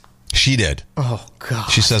 She did. Oh, God.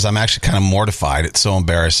 She says, I'm actually kind of mortified. It's so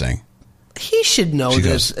embarrassing. He should know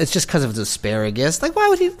this. It's just because of his asparagus. Like, why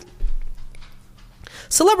would he?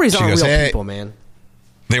 Celebrities aren't real people, man.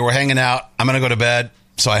 They were hanging out. I'm going to go to bed.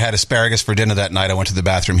 So I had asparagus for dinner that night. I went to the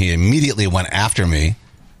bathroom. He immediately went after me.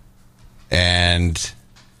 And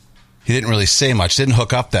he didn't really say much. Didn't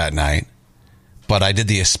hook up that night. But I did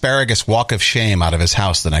the asparagus walk of shame out of his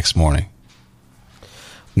house the next morning.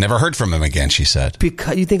 Never heard from him again, she said.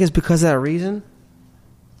 Because you think it's because of that reason?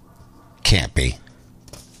 Can't be.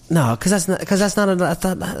 No, because that's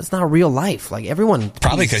not real life. Like everyone.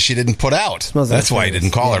 Probably because she didn't put out. That's why he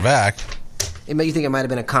didn't call her back. It made you think it might have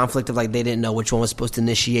been a conflict of like they didn't know which one was supposed to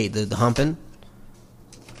initiate the humping.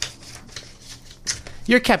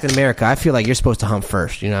 You're Captain America. I feel like you're supposed to hump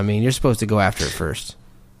first. You know what I mean? You're supposed to go after it first.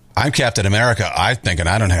 I'm Captain America. I'm thinking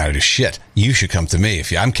I don't know how to do shit. You should come to me.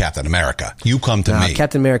 I'm Captain America, you come to me.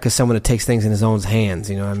 Captain America is someone that takes things in his own hands.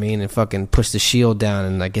 You know what I mean? And fucking push the shield down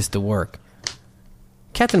and like gets to work.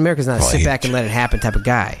 Captain America's not a sit back and let it happen type of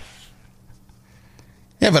guy.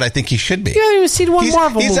 Yeah, but I think he should be. You haven't even seen one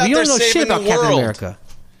Marvel movie. You don't know shit about Captain America.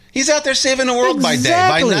 He's out there saving the world by day.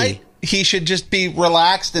 By night, he should just be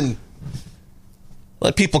relaxed and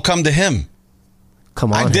let people come to him.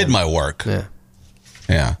 Come on. I did my work.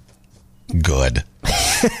 Yeah. Good.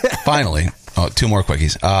 Finally, two more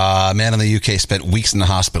quickies. A man in the UK spent weeks in the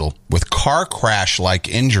hospital with car crash-like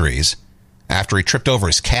injuries after he tripped over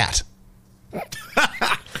his cat.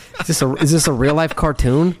 Is this a real life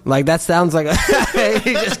cartoon? Like that sounds like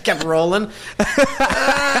he just kept rolling.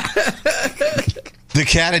 The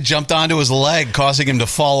cat had jumped onto his leg, causing him to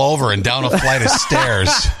fall over and down a flight of stairs.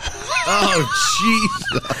 Oh,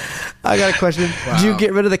 jeez. I got a question. Wow. Do you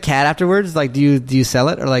get rid of the cat afterwards? Like, do you sell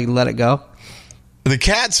it or like let it go? The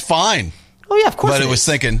cat's fine. Oh yeah, of course. But it was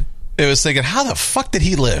thinking, how the fuck did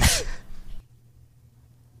he live?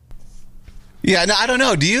 Yeah, no, I don't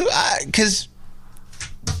know. Do you? Because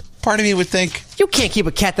part of me would think you can't keep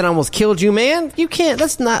a cat that almost killed you, man. You can't.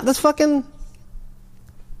 That's fucking.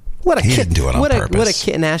 What a he didn't do it on purpose. What a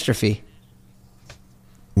catastrophe.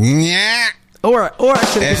 Yeah. Or I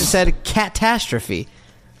should have said catastrophe.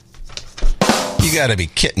 You got to be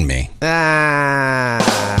kidding me. I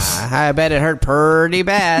bet it hurt pretty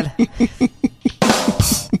bad.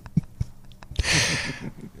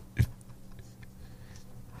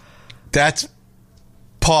 That's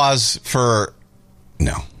pause for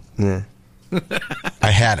no. Yeah.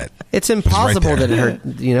 I had it. It's impossible that it hurt,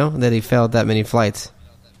 that he failed that many flights.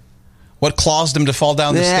 What caused him to fall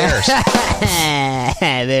down the stairs?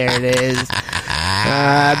 There it is.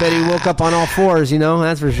 I bet he woke up on all fours,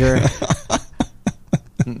 that's for sure.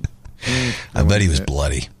 I bet he was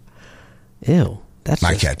bloody. Ew.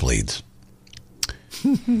 My cat bleeds.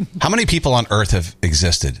 How many people on Earth have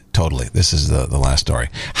existed totally? This is the last story.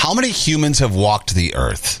 How many humans have walked the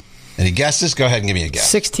Earth? Any guesses? Go ahead and give me a guess.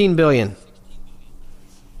 16 billion.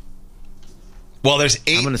 Well, there's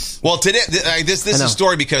 8. Well, today this is a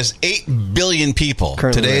story because 8 billion people.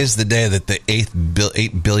 Today is the day that the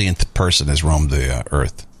 8 billionth person has roamed the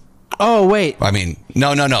Earth. Oh wait. I mean,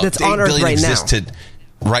 no. That's 8 on Earth billion right existed now.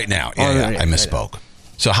 Right now. Yeah, I misspoke.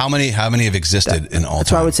 So how many have existed in all time?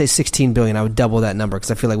 That's why I would say 16 billion. I would double that number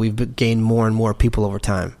because I feel like we've gained more and more people over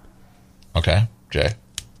time. Okay, Jay.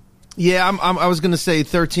 Yeah, I was going to say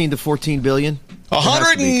 13 to 14 billion.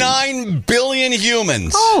 109 billion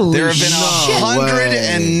humans. Holy there have been shit.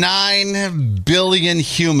 109 billion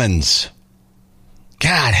humans.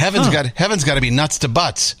 God, heaven's got to be nuts to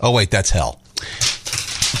butts. Oh wait, that's hell.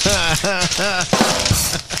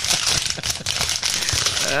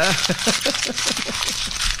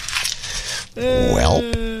 Well,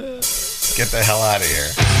 get the hell out of here.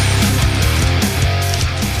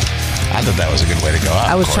 I thought that was a good way to go out.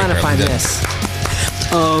 I was trying to find this.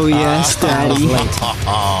 Oh, yes, Daddy.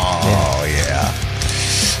 Oh, yeah.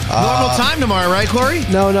 Normal time tomorrow, right, Corey?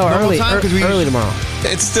 No, early tomorrow.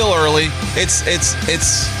 It's still early. It's.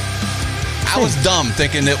 I was dumb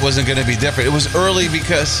thinking it wasn't going to be different. It was early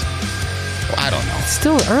because I don't know. It's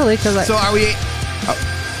still early because. So are we?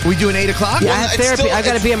 We doing 8 o'clock? Yeah, I have therapy. I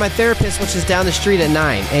got to be at my therapist, which is down the street at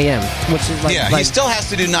 9 a.m. Which is like he still has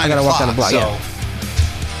to do 9 o'clock. I got to walk on the block. So. Yeah.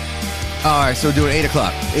 All right, so we're doing 8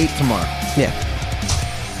 o'clock. 8 tomorrow. Yeah.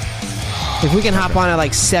 If we can hop on at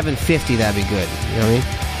like 7:50, that'd be good. You know what I mean?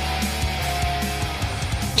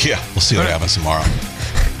 Yeah, we'll see what happens tomorrow.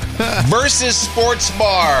 Versus Sports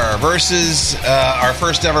Bar versus our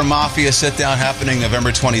first ever Mafia sit-down happening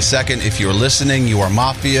November 22nd. If you're listening, you are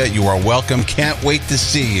Mafia. You are welcome. Can't wait to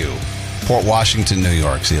see you. Port Washington, New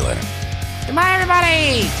York. See you later. Goodbye,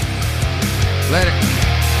 everybody. Later.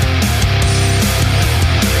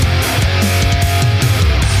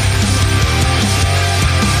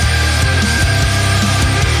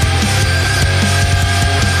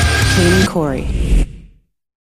 Kane and Corey.